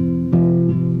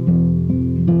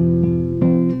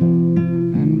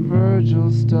 and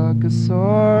Virgil stuck a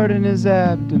sword in his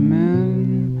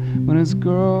abdomen when his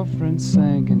girlfriend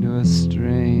sank into a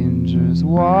stranger's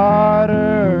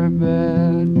waterbed.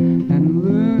 And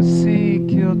Lucy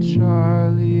killed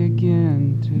Charlie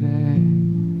again today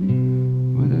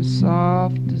with her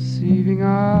soft, deceiving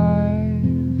eyes.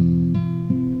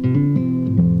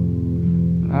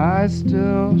 But I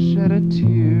still shed a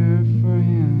tear for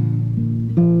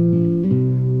him,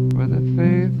 for the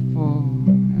faithful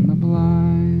and the blind.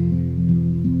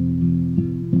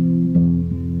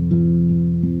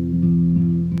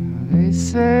 They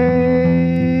say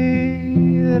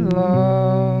that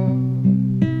love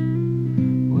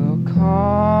will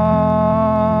conquer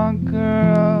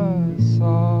us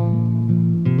all,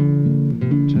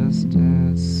 just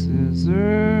as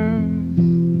scissors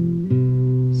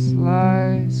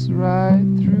slice right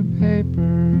through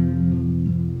paper.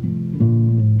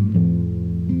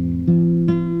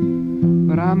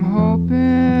 But I'm hoping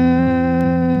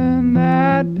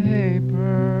that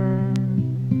paper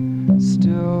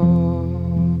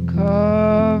still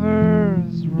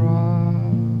covers rock,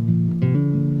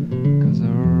 'cause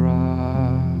a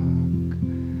rock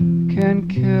can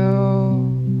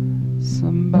kill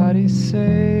somebody's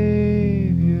savior.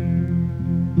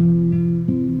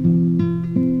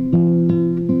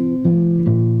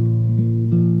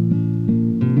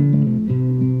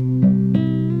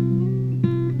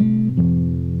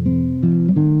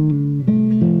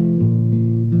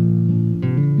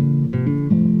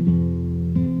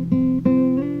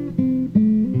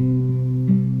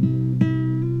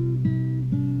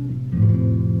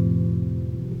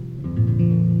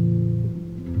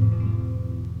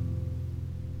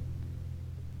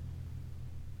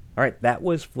 All right, that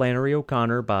was Flannery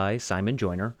O'Connor by Simon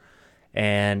Joyner,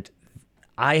 and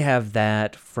I have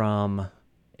that from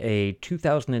a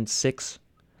 2006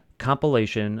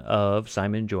 compilation of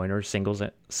Simon Joyner's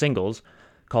singles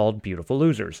called Beautiful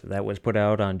Losers that was put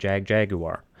out on Jag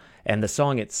Jaguar. And the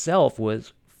song itself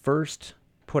was first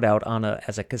put out on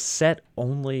as a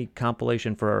cassette-only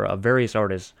compilation for various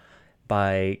artists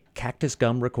by Cactus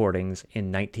Gum Recordings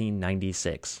in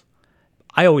 1996.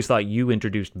 I always thought you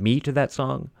introduced me to that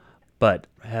song, but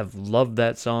have loved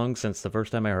that song since the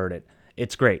first time I heard it.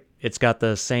 It's great. It's got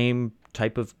the same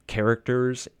type of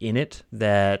characters in it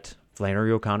that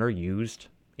Flannery O'Connor used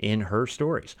in her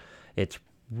stories. It's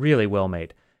really well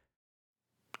made.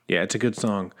 Yeah, it's a good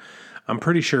song. I'm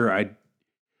pretty sure I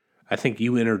think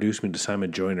you introduced me to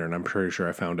Simon Joyner, and I'm pretty sure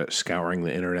I found it scouring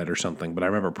the internet or something. But I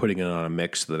remember putting it on a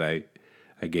mix that I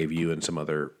gave you and some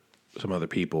other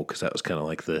people, because that was kind of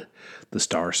like the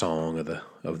star song of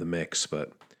the mix.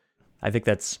 But I think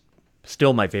that's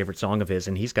still my favorite song of his,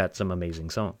 and he's got some amazing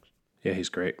songs. Yeah, he's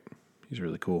great. He's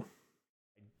really cool.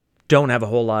 Don't have a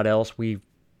whole lot else.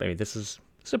 This is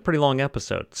a pretty long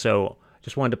episode, so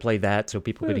just wanted to play that so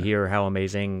people could hear how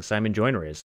amazing Simon Joyner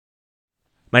is.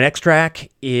 My next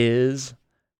track is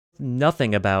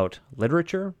nothing about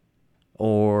literature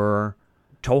or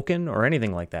Tolkien or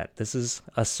anything like that. This is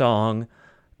a song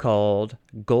called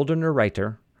Goldener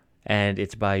Reiter, and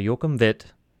it's by Joachim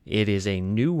Witt. It is a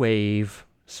new wave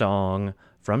song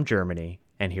from Germany,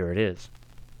 and here it is.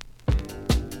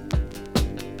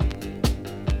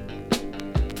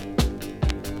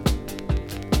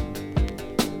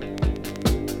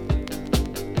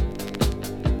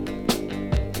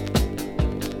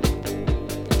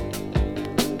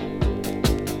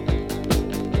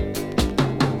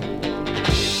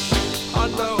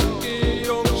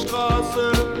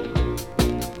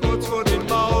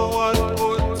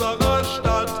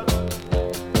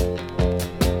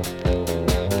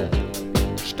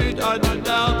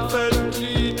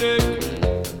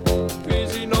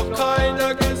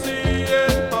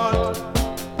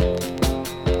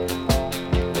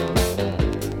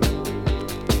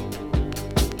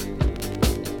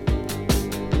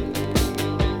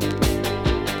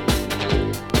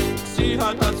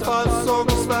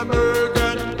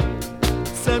 Fassungsvermögen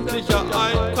sämtlicher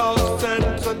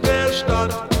Einkaufszentren der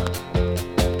Stadt.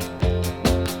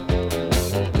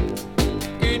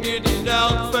 Gehen dir die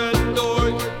Nerven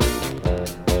durch,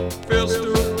 wirst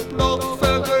du noch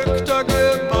verrückter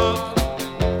gemacht.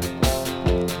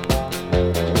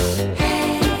 Hey,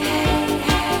 hey,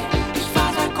 hey, ich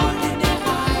war der goldene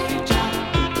Reiter.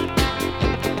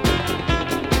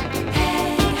 Hey,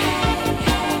 hey,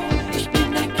 hey, ich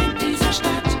bin ein Kind dieser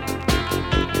Stadt.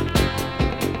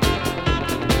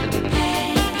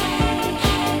 Hey, hey,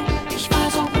 hey, ich war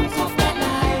so hoch auf der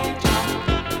Leiter.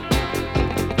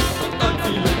 Und dann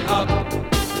fiel ich ab.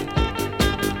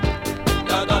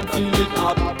 Ja, dann fiel ich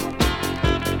ab.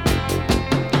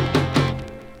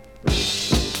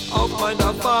 Auf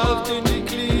meiner Fahrt in die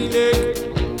Klinik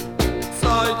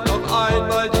sah ich noch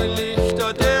einmal die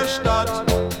Lichter der Stadt.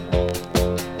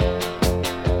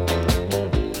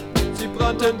 Sie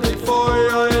brannten wie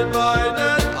Feuer in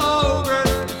meinen Augen.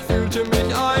 Ich fühlte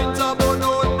mich einsam und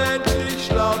unendlich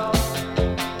schlapp.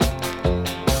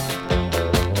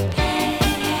 Hey,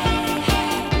 hey,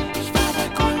 hey, ich war der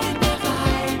goldene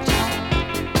Reiter.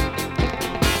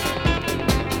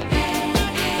 Hey,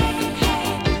 hey, hey,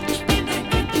 ich bin ein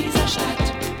Kind dieser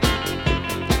Stadt.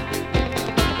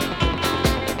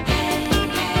 Hey, hey,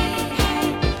 hey,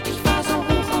 ich war so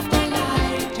hoch auf der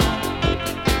Leiter.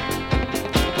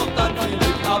 Doch dann fiel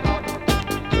ich ab.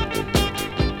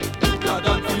 Ja,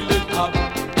 dann fiel ich ab.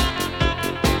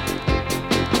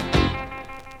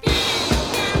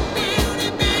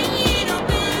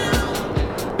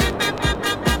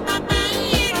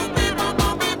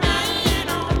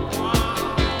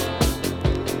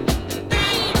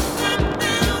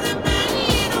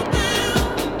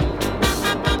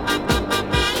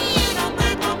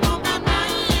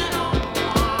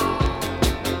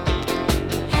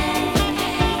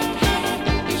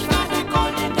 Ich war der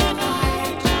goldene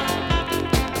Reiter.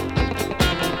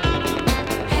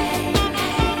 Hey, hey,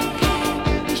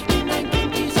 hey, ich bin ein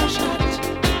Kind dieser Stadt.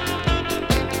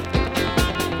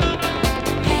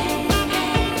 Hey, hey,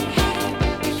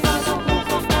 hey, ich war so hoch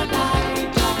auf der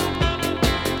Leiter.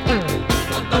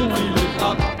 Und dann fiel ich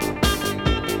ab.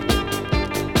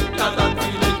 Ja, dann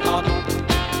fiel ich ab.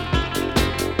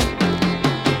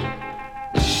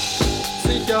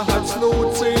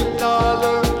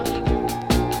 Sicherheitsnotsignale,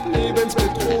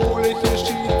 lebensbedrohliche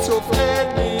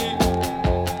Schizophrenie.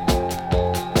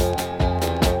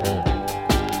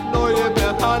 Neue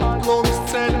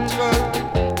Behandlungszentren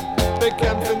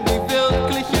bekämpfen die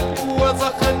wirklichen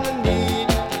Ursachen nie.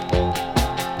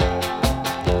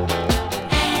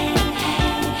 Hey,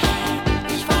 hey, hey,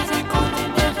 ich war der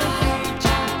goldene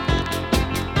Reiter.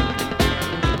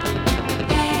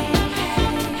 Hey,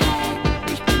 hey,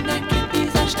 hey, ich bin ein Kind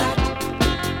dieser Stadt.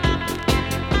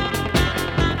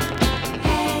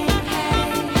 Hey,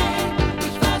 hey, hey,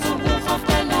 ich war so hoch auf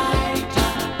der Leiter.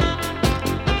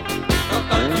 Doch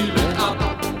dann fiel ich ab.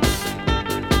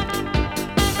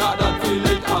 Ja, dann fiel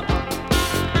ich ab.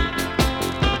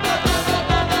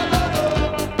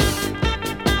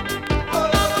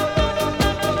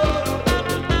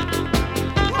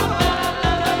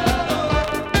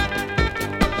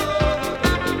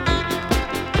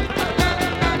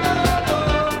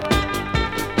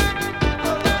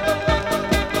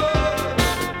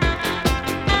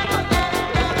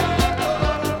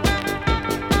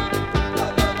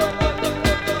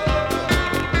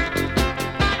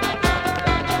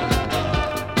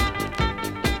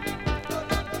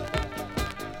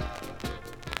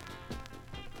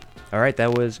 All right,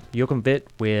 that was Joachim Witt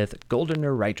with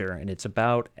Goldener Reiter, and it's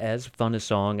about as fun a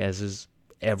song as has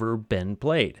ever been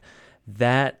played.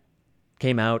 That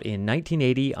came out in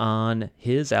 1980 on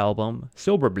his album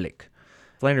Silberblick.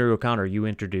 Flannery O'Connor, you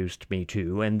introduced me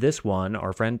to, and this one,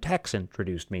 our friend Tex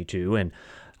introduced me to, and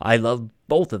I love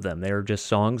both of them. They're just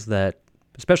songs that,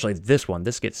 especially this one,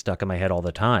 this gets stuck in my head all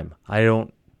the time. I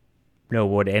don't know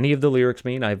what any of the lyrics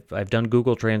mean. I've done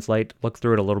Google Translate, looked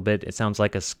through it a little bit. It sounds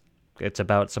like it's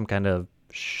about some kind of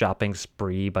shopping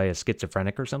spree by a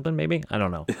schizophrenic or something, maybe? I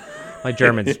don't know. My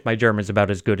German's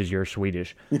about as good as your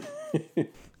Swedish.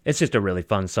 It's just a really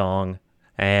fun song,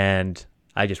 and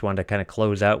I just wanted to kind of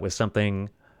close out with something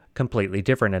completely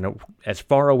different and as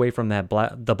far away from that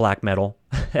the black metal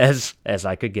as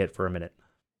I could get for a minute.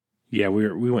 Yeah,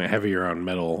 we went heavier on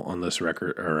metal on this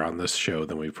record or on this show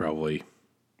than we've probably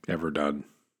ever done.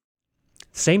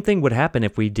 Same thing would happen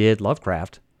if we did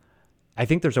Lovecraft. I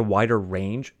think there's a wider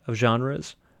range of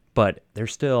genres, but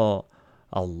there's still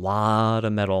a lot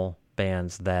of metal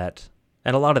bands that,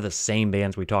 and a lot of the same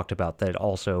bands we talked about that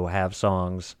also have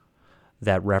songs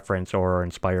that reference or are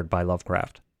inspired by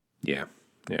Lovecraft. Yeah.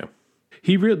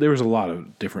 There was a lot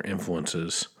of different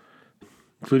influences,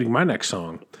 including my next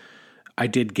song. I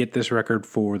did get this record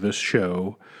for this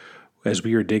show. As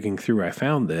we were digging through, I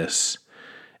found this,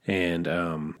 and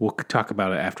we'll talk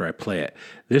about it after I play it.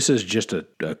 This is just a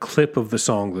clip of the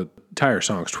song. The entire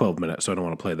song is 12 minutes, so I don't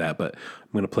want to play that, but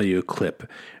I'm going to play you a clip.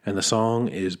 And the song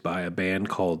is by a band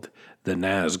called the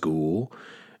Nazgul,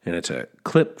 and it's a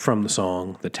clip from the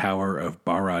song The Tower of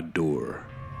Barad-dûr.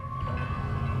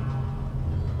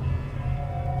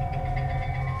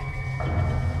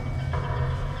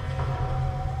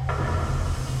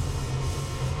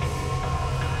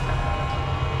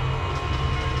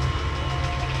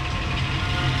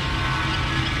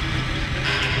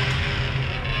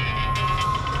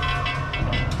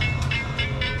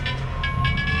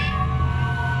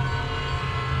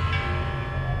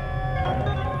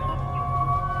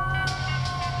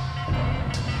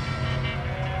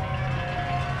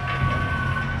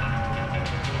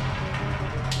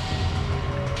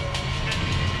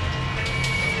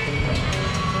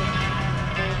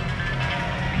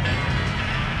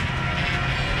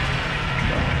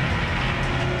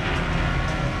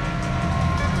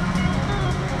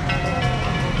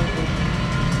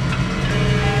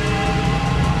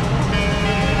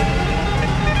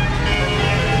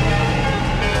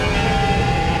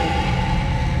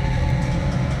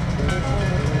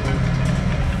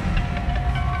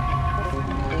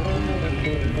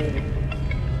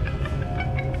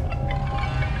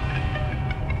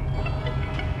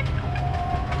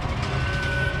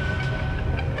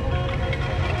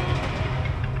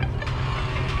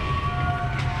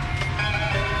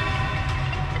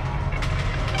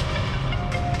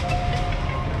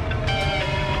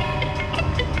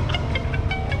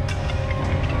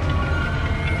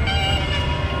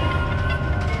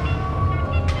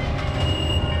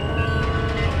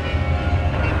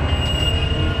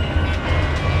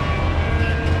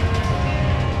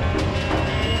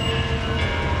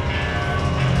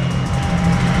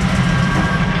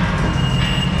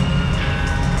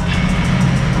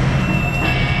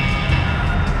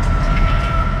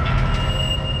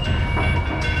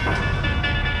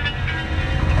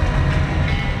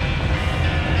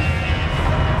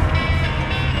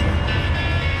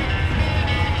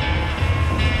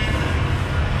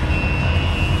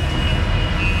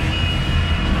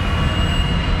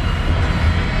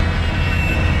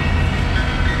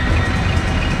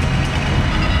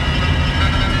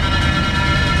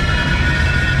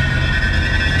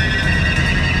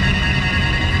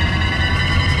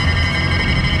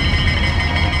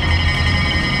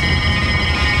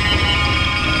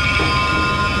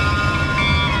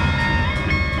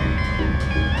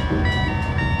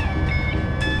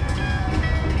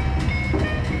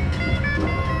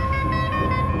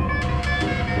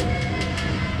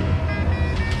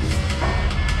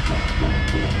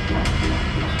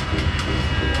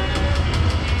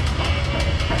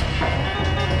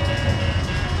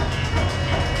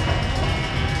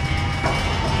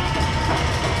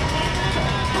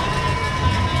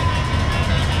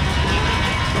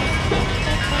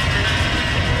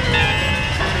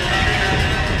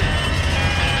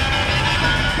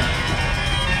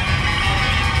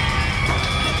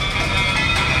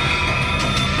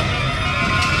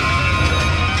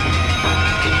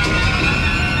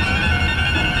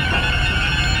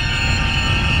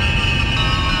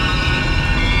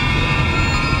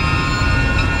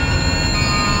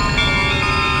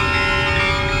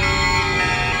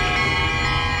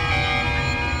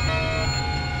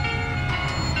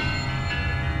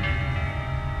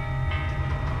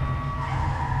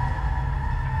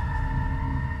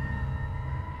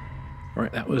 All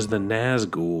right, that was the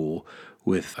Nazgul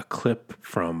with a clip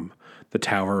from the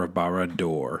Tower of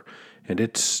Barad-dûr, and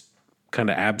it's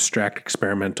kind of abstract,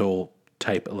 experimental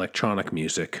type electronic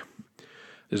music.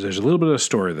 There's a little bit of a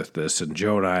story with this, and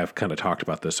Joe and I have kind of talked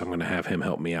about this. So I'm going to have him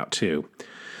help me out too.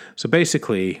 So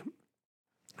basically,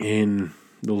 in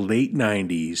the late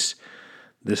 90s,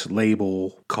 this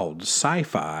label called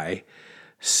Sci-Fi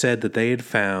said that they had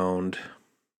found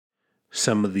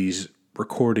some of these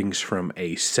recordings from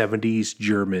a 70s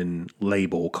German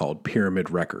label called Pyramid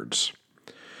Records.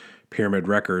 Pyramid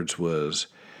Records was,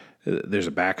 there's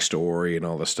a backstory and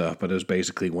all this stuff, but it was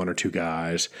basically one or two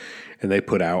guys, and they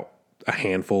put out a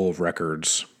handful of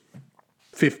records,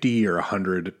 50 or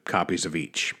 100 copies of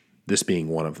each, this being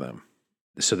one of them.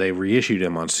 So they reissued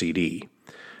them on CD.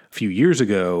 A few years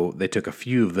ago, they took a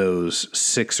few of those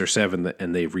 6 or 7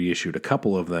 and they reissued a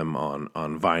couple of them on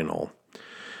vinyl,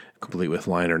 complete with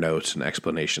liner notes and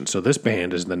explanations. So this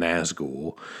band is the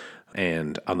Nazgul,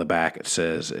 and on the back it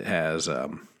says it has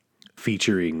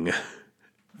featuring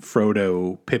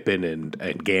Frodo, Pippin, and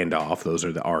Gandalf. Those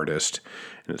are the artists.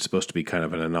 And it's supposed to be kind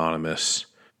of an anonymous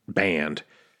band.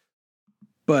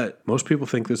 But most people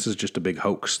think this is just a big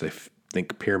hoax. They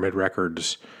think Pyramid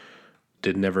Records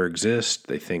did never exist.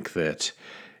 They think that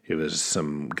it was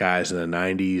some guys in the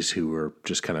 90s who were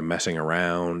just kind of messing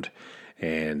around,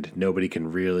 and nobody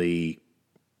can really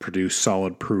produce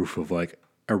solid proof of like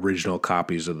original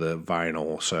copies of the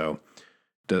vinyl. So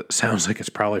it sounds like it's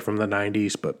probably from the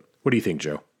 90s, but what do you think,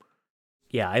 Joe?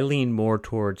 Yeah, I lean more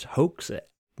towards hoax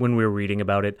when we were reading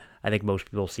about it. I think most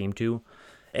people seem to,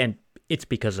 and it's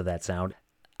because of that sound.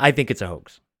 I think it's a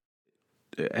hoax.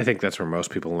 I think that's where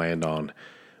most people land on.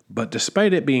 But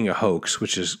despite it being a hoax,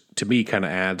 which is, to me, kind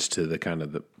of adds to the kind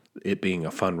of it being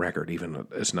a fun record, even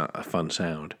if it's not a fun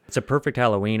sound. It's a perfect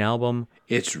Halloween album.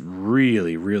 It's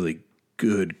really, really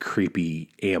good, creepy,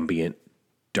 ambient,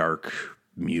 dark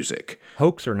music.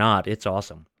 Hoax or not, it's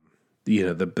awesome. You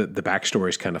know, the backstory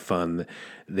is kind of fun.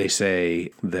 They say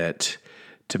that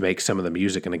to make some of the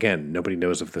music, and again, nobody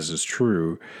knows if this is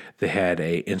true, they made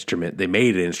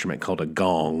an instrument called a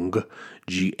gong,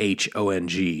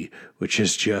 G-H-O-N-G, which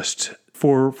is just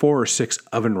four or six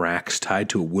oven racks tied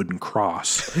to a wooden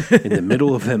cross in the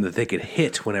middle of them that they could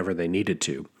hit whenever they needed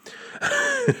to.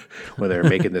 When they were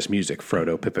making this music,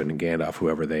 Frodo, Pippin, and Gandalf,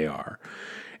 whoever they are.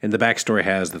 And the backstory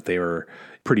has that they were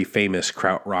pretty famous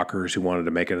krautrockers who wanted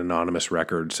to make an anonymous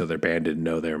record, so their band didn't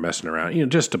know they were messing around. You know,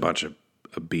 just a bunch of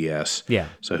BS. Yeah.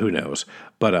 So who knows?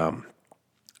 But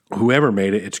whoever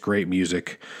made it, it's great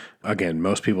music. Again,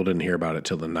 most people didn't hear about it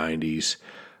till the 90s.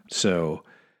 So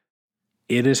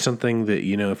it is something that,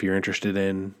 you know, if you're interested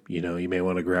in, you know, you may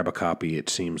want to grab a copy. It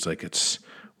seems like it's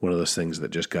one of those things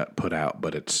that just got put out,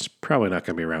 but it's probably not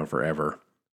going to be around forever.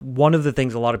 One of the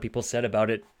things a lot of people said about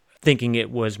it, thinking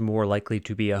it was more likely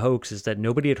to be a hoax, is that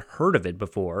nobody had heard of it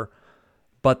before.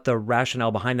 But the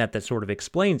rationale behind that sort of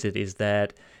explains it is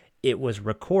that it was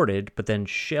recorded, but then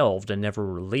shelved and never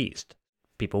released.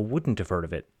 People wouldn't have heard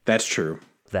of it. That's true.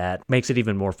 That makes it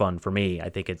even more fun for me. I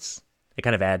think it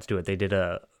kind of adds to it. They did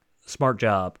a smart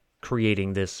job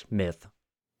creating this myth.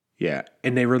 Yeah,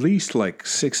 and they released like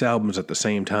 6 albums at the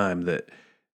same time that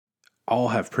all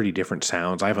have pretty different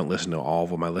sounds. I haven't listened to all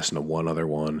of them. I listened to one other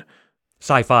one.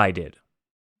 Sci-Fi did.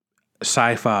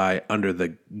 Sci-Fi under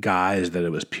the guise that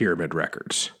it was Pyramid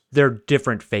Records. They're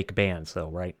different fake bands, though,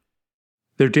 right?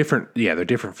 They're different. Yeah, they're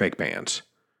different fake bands.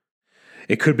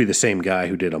 It could be the same guy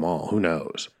who did them all. Who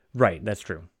knows? Right, that's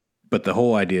true. But the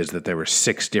whole idea is that there were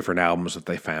 6 different albums that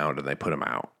they found and they put them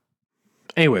out.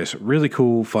 Anyways, really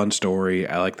cool, fun story.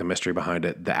 I like the mystery behind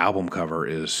it. The album cover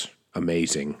is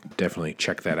amazing. Definitely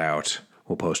check that out.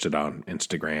 We'll post it on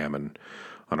Instagram and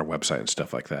on our website and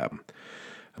stuff like that.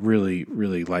 Really,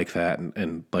 really like that.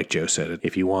 And like Joe said,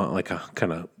 if you want like a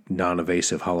kind of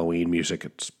non-invasive Halloween music,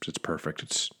 it's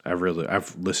perfect.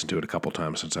 I've listened to it a couple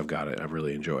times since I've got it. I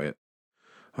really enjoy it.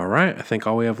 All right, I think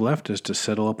all we have left is to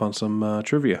settle up on some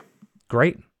trivia.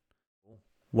 Great.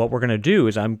 What we're going to do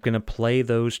is I'm going to play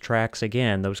those tracks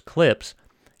again, those clips,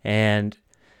 and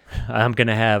I'm going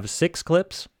to have 6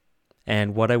 clips,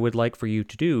 and what I would like for you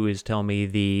to do is tell me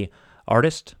the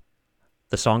artist,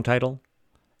 the song title,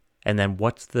 and then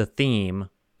what's the theme,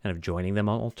 kind of joining them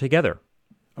all together.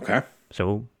 Okay.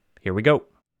 So here we go.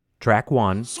 Track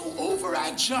 1. So over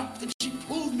I jumped and she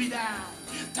pulled me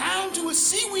down to a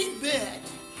seaweed bed,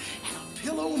 and a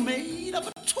pillow made of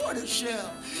a tortoise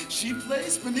shell she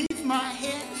placed beneath my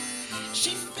head.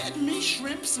 She fed me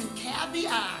shrimps and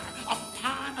caviar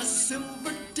upon a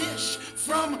silver dish.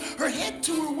 From her head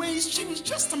to her waist she was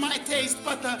just to my taste,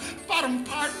 but the bottom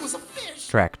part was a fish.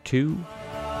 Track 2. Won't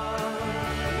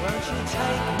you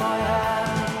take my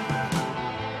hand?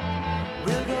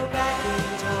 We'll go back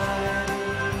in time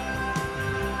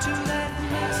to that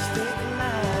mystic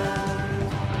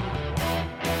land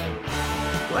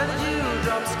where the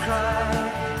dewdrops cry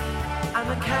and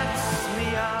the cats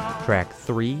meow. Track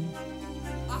 3.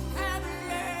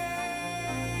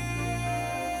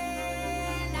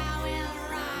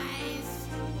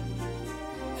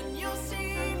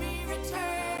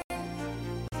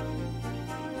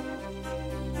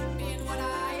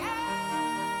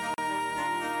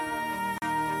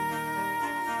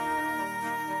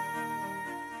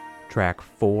 Track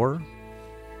 4.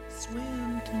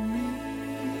 Swim to me,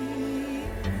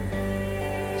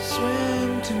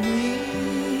 swim to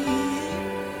me.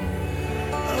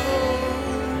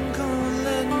 Oh, come and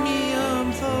let me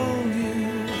unfold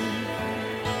you.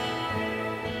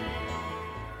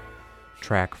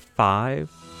 Track 5.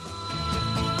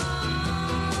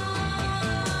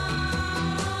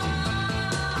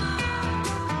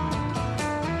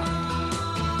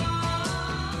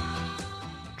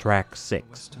 Track 6.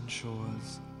 Western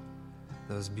shores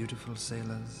Those beautiful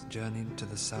sailors journeyed to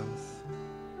the south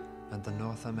and the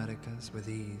North Americas with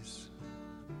ease,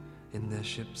 in their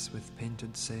ships with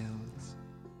painted sails.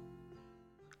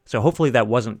 So hopefully that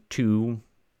wasn't too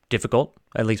difficult,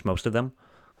 at least most of them.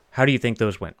 How do you think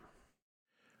those went?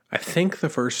 I think the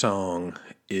first song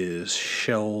is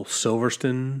Shel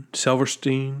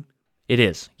Silverstein. It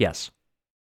is, yes.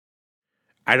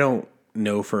 I don't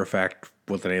know for a fact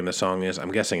what the name of the song is.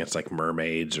 I'm guessing it's like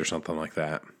Mermaids or something like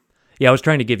that. Yeah, I was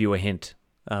trying to give you a hint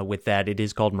with that. It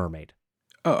is called Mermaid.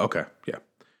 Oh, okay.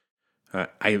 Yeah.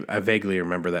 I vaguely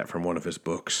remember that from one of his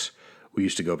books. We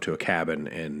used to go up to a cabin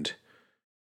and,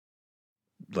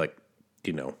 like,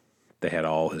 you know, they had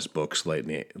all his books late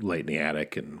in the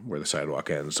attic and where the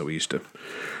sidewalk ends. So we used to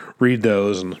read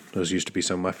those, and those used to be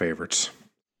some of my favorites.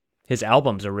 His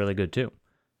albums are really good, too.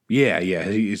 Yeah.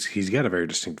 He's got a very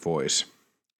distinct voice.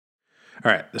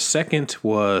 All right. The second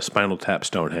was Spinal Tap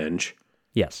Stonehenge.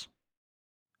 Yes.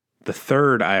 The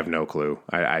third, I have no clue.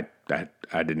 I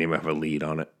didn't even have a lead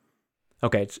on it.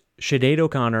 Okay, it's Sinead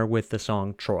O'Connor with the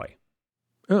song Troy.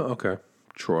 Oh, okay.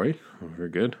 Troy.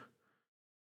 Very good.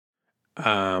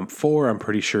 4, I'm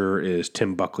pretty sure, is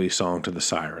Tim Buckley's Song to the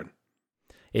Siren.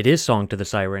 It is Song to the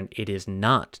Siren. It is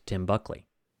not Tim Buckley.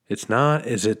 It's not?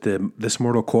 Is it This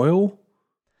Mortal Coil?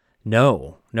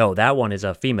 No, that one is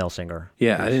a female singer.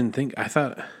 Yeah, I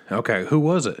thought, okay, who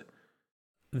was it?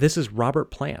 This is Robert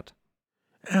Plant.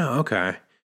 Oh, okay.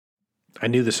 I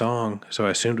knew the song, so I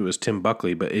assumed it was Tim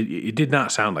Buckley, but it did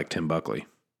not sound like Tim Buckley.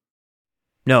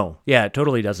 No, yeah, it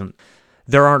totally doesn't.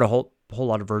 There aren't a whole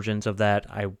lot of versions of that.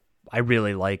 I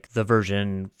really like the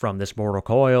version from This Mortal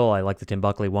Coil. I like the Tim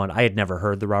Buckley one. I had never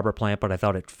heard the Robert Plant, but I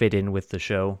thought it fit in with the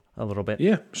show a little bit.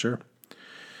 Yeah, sure.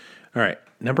 All right,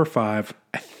 number 5.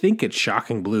 I think it's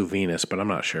Shocking Blue Venus, but I'm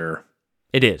not sure.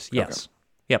 It is, yes. Okay.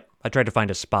 Yep, I tried to find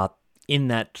a spot in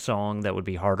that song that would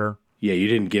be harder. Yeah, you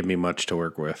didn't give me much to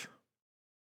work with.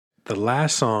 The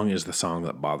last song is the song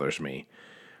that bothers me,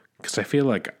 because I feel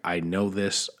like I know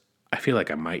this. I feel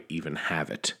like I might even have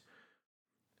it.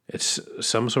 It's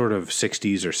some sort of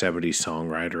 60s or 70s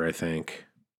songwriter, I think.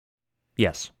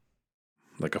 Yes.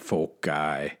 Like a folk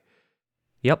guy.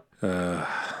 Yep.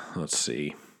 Let's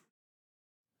see.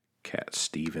 Cat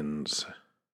Stevens.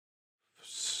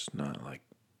 It's not like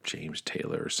James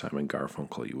Taylor or Simon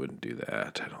Garfunkel. You wouldn't do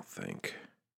that, I don't think.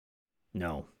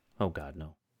 No. Oh, God,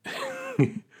 no.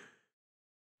 Do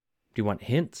you want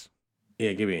hints?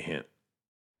 Yeah, give me a hint.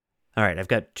 All right, I've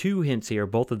got 2 hints here.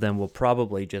 Both of them will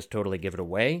probably just totally give it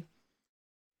away.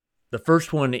 The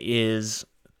first one is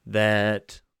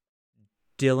that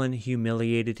Dylan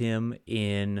humiliated him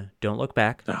in Don't Look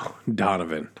Back. Oh,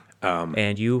 Donovan.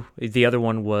 And the other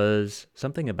one was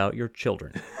something about your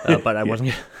children. But I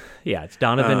wasn't. Yeah, it's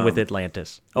Donovan with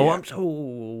Atlantis. Oh,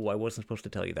 yeah. I wasn't supposed to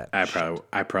tell you that.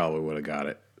 I probably would have got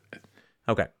it.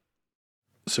 Okay.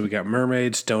 So we got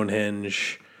Mermaid,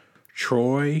 Stonehenge,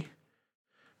 Troy,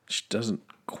 which doesn't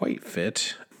quite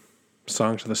fit.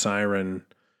 Song to the Siren,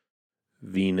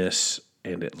 Venus,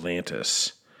 and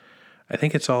Atlantis. I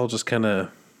think it's all just kind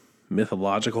of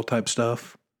mythological type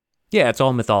stuff. Yeah, it's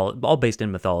all based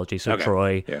in mythology, so okay.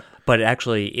 Troy. Yeah. But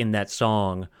actually, in that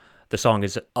song, the song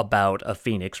is about a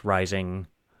phoenix rising.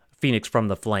 Phoenix from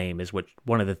the flame is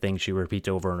one of the things she repeats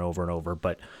over and over and over,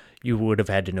 but you would have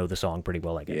had to know the song pretty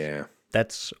well, I guess. Yeah.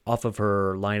 That's off of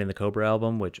her Lion in the Cobra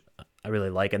album, which I really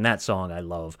like, and that song I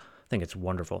love. I think it's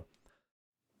wonderful.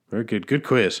 Very good. Good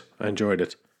quiz. I enjoyed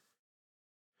it.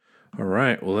 All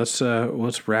right, well,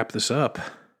 let's wrap this up.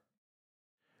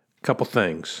 A couple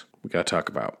things we got to talk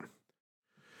about.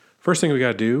 First thing we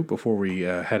got to do before we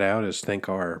head out is thank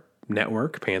our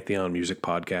network, Pantheon Music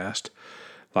Podcast.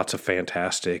 Lots of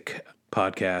fantastic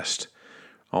podcasts,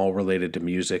 all related to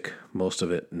music. Most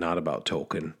of it not about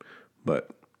Tolkien, but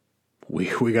we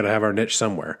got to have our niche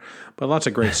somewhere. But lots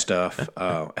of great stuff.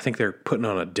 I think they're putting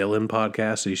on a Dylan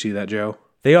podcast. Did you see that, Joe?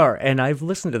 They are, and I've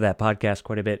listened to that podcast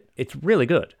quite a bit. It's really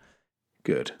good.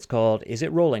 Good. It's called Is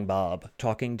It Rolling, Bob?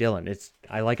 Talking Dylan.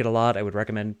 I like it a lot. I would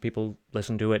recommend people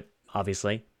listen to it,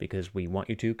 obviously, because we want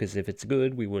you to, because if it's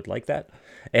good, we would like that.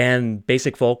 And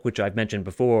Basic Folk, which I've mentioned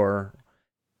before.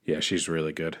 Yeah, she's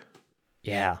really good.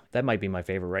 Yeah, that might be my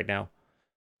favorite right now.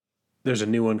 There's a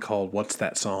new one called What's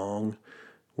That Song?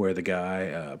 Where the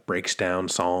guy breaks down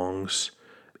songs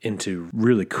into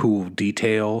really cool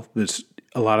detail.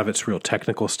 A lot of it's real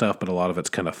technical stuff, but a lot of it's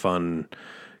kind of fun,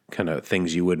 kind of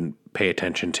things you wouldn't pay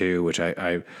attention to, which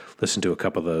I listened to a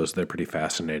couple of those. They're pretty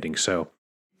fascinating. So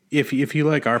if you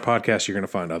like our podcast, you're going to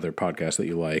find other podcasts that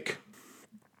you like.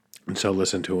 And so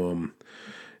listen to them,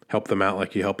 help them out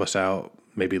like you help us out.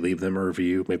 Maybe leave them a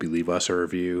review, maybe leave us a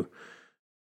review.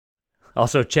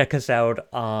 Also, check us out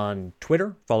on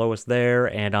Twitter. Follow us there.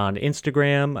 And on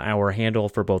Instagram, our handle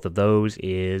for both of those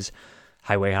is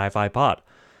Highway Hi-Fi Pod.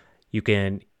 You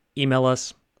can email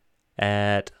us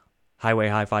at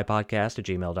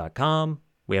highwayhifipodcast@gmail.com.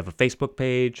 We have a Facebook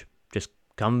page. Just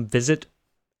come visit.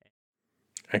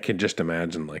 I can just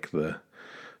imagine like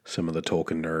some of the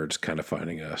Tolkien nerds kind of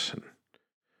finding us and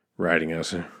writing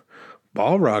us.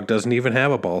 Balrog doesn't even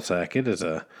have a ball sack. It is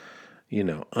a,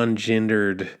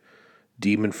 ungendered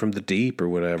demon from the deep or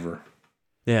whatever.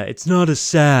 Yeah, it's not a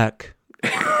sack.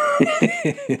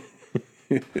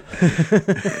 It's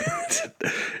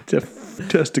a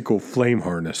testicle flame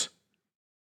harness.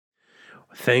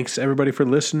 Thanks, everybody, for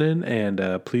listening,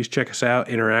 and please check us out,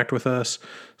 interact with us,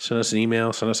 send us an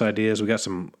email, send us ideas. We got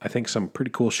some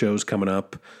pretty cool shows coming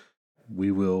up. We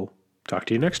will talk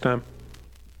to you next time.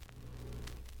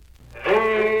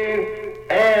 The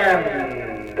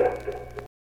end.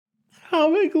 How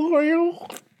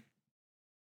glorious.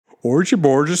 Orgy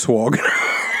Borges Swag.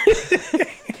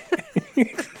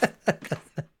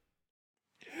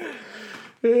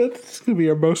 It's going to be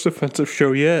our most offensive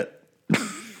show yet.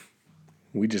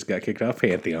 We just got kicked off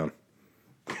Pantheon.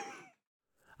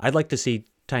 I'd like to see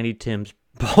Tiny Tim's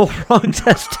Balrog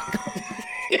testicle.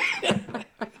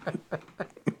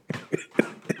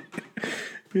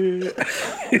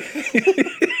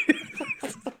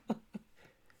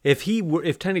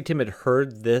 If Tiny Tim had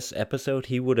heard this episode,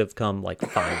 he would have come like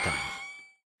 5 times.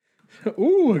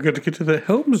 Ooh, I got to get to the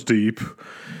Helm's Deep.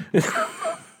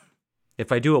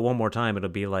 If I do it one more time, it'll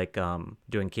be like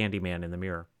doing Candyman in the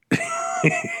mirror.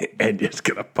 And it's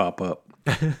going to pop up.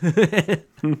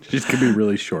 She's going to be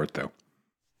really short, though.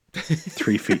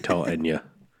 3 feet tall, Enya.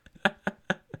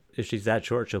 If she's that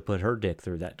short, she'll put her dick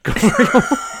through that.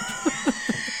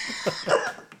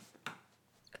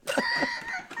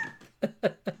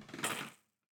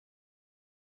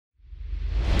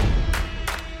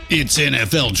 It's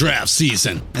NFL draft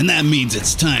season, and that means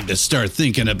it's time to start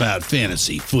thinking about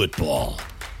fantasy football.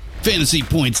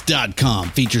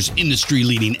 FantasyPoints.com features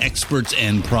industry-leading experts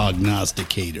and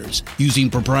prognosticators using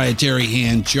proprietary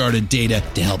hand-charted data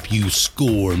to help you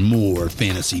score more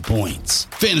fantasy points.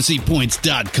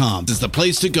 FantasyPoints.com is the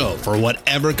place to go for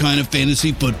whatever kind of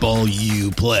fantasy football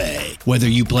you play. Whether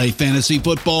you play fantasy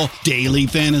football, daily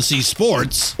fantasy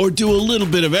sports, or do a little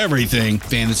bit of everything,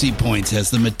 Fantasy Points has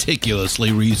the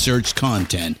meticulously researched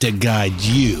content to guide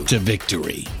you to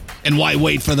victory. And why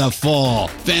wait for the fall?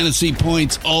 Fantasy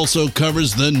Points also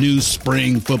covers the new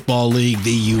spring football league,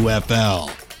 the UFL.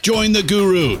 Join the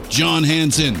guru, John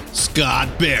Hansen,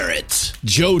 Scott Barrett,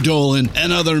 Joe Dolan,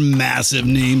 and other massive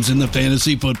names in the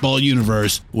fantasy football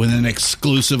universe with an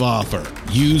exclusive offer.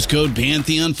 Use code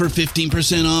Pantheon for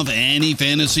 15% off any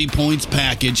Fantasy Points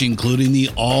package, including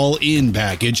the all-in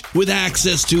package, with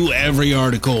access to every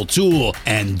article, tool,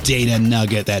 and data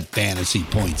nugget that Fantasy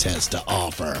Points has to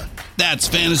offer. That's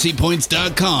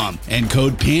FantasyPoints.com and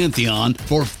code Pantheon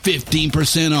for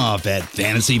 15% off at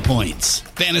Fantasy Points.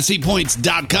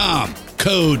 FantasyPoints.com,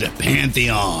 code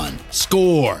Pantheon.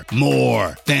 Score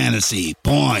more fantasy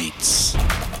points.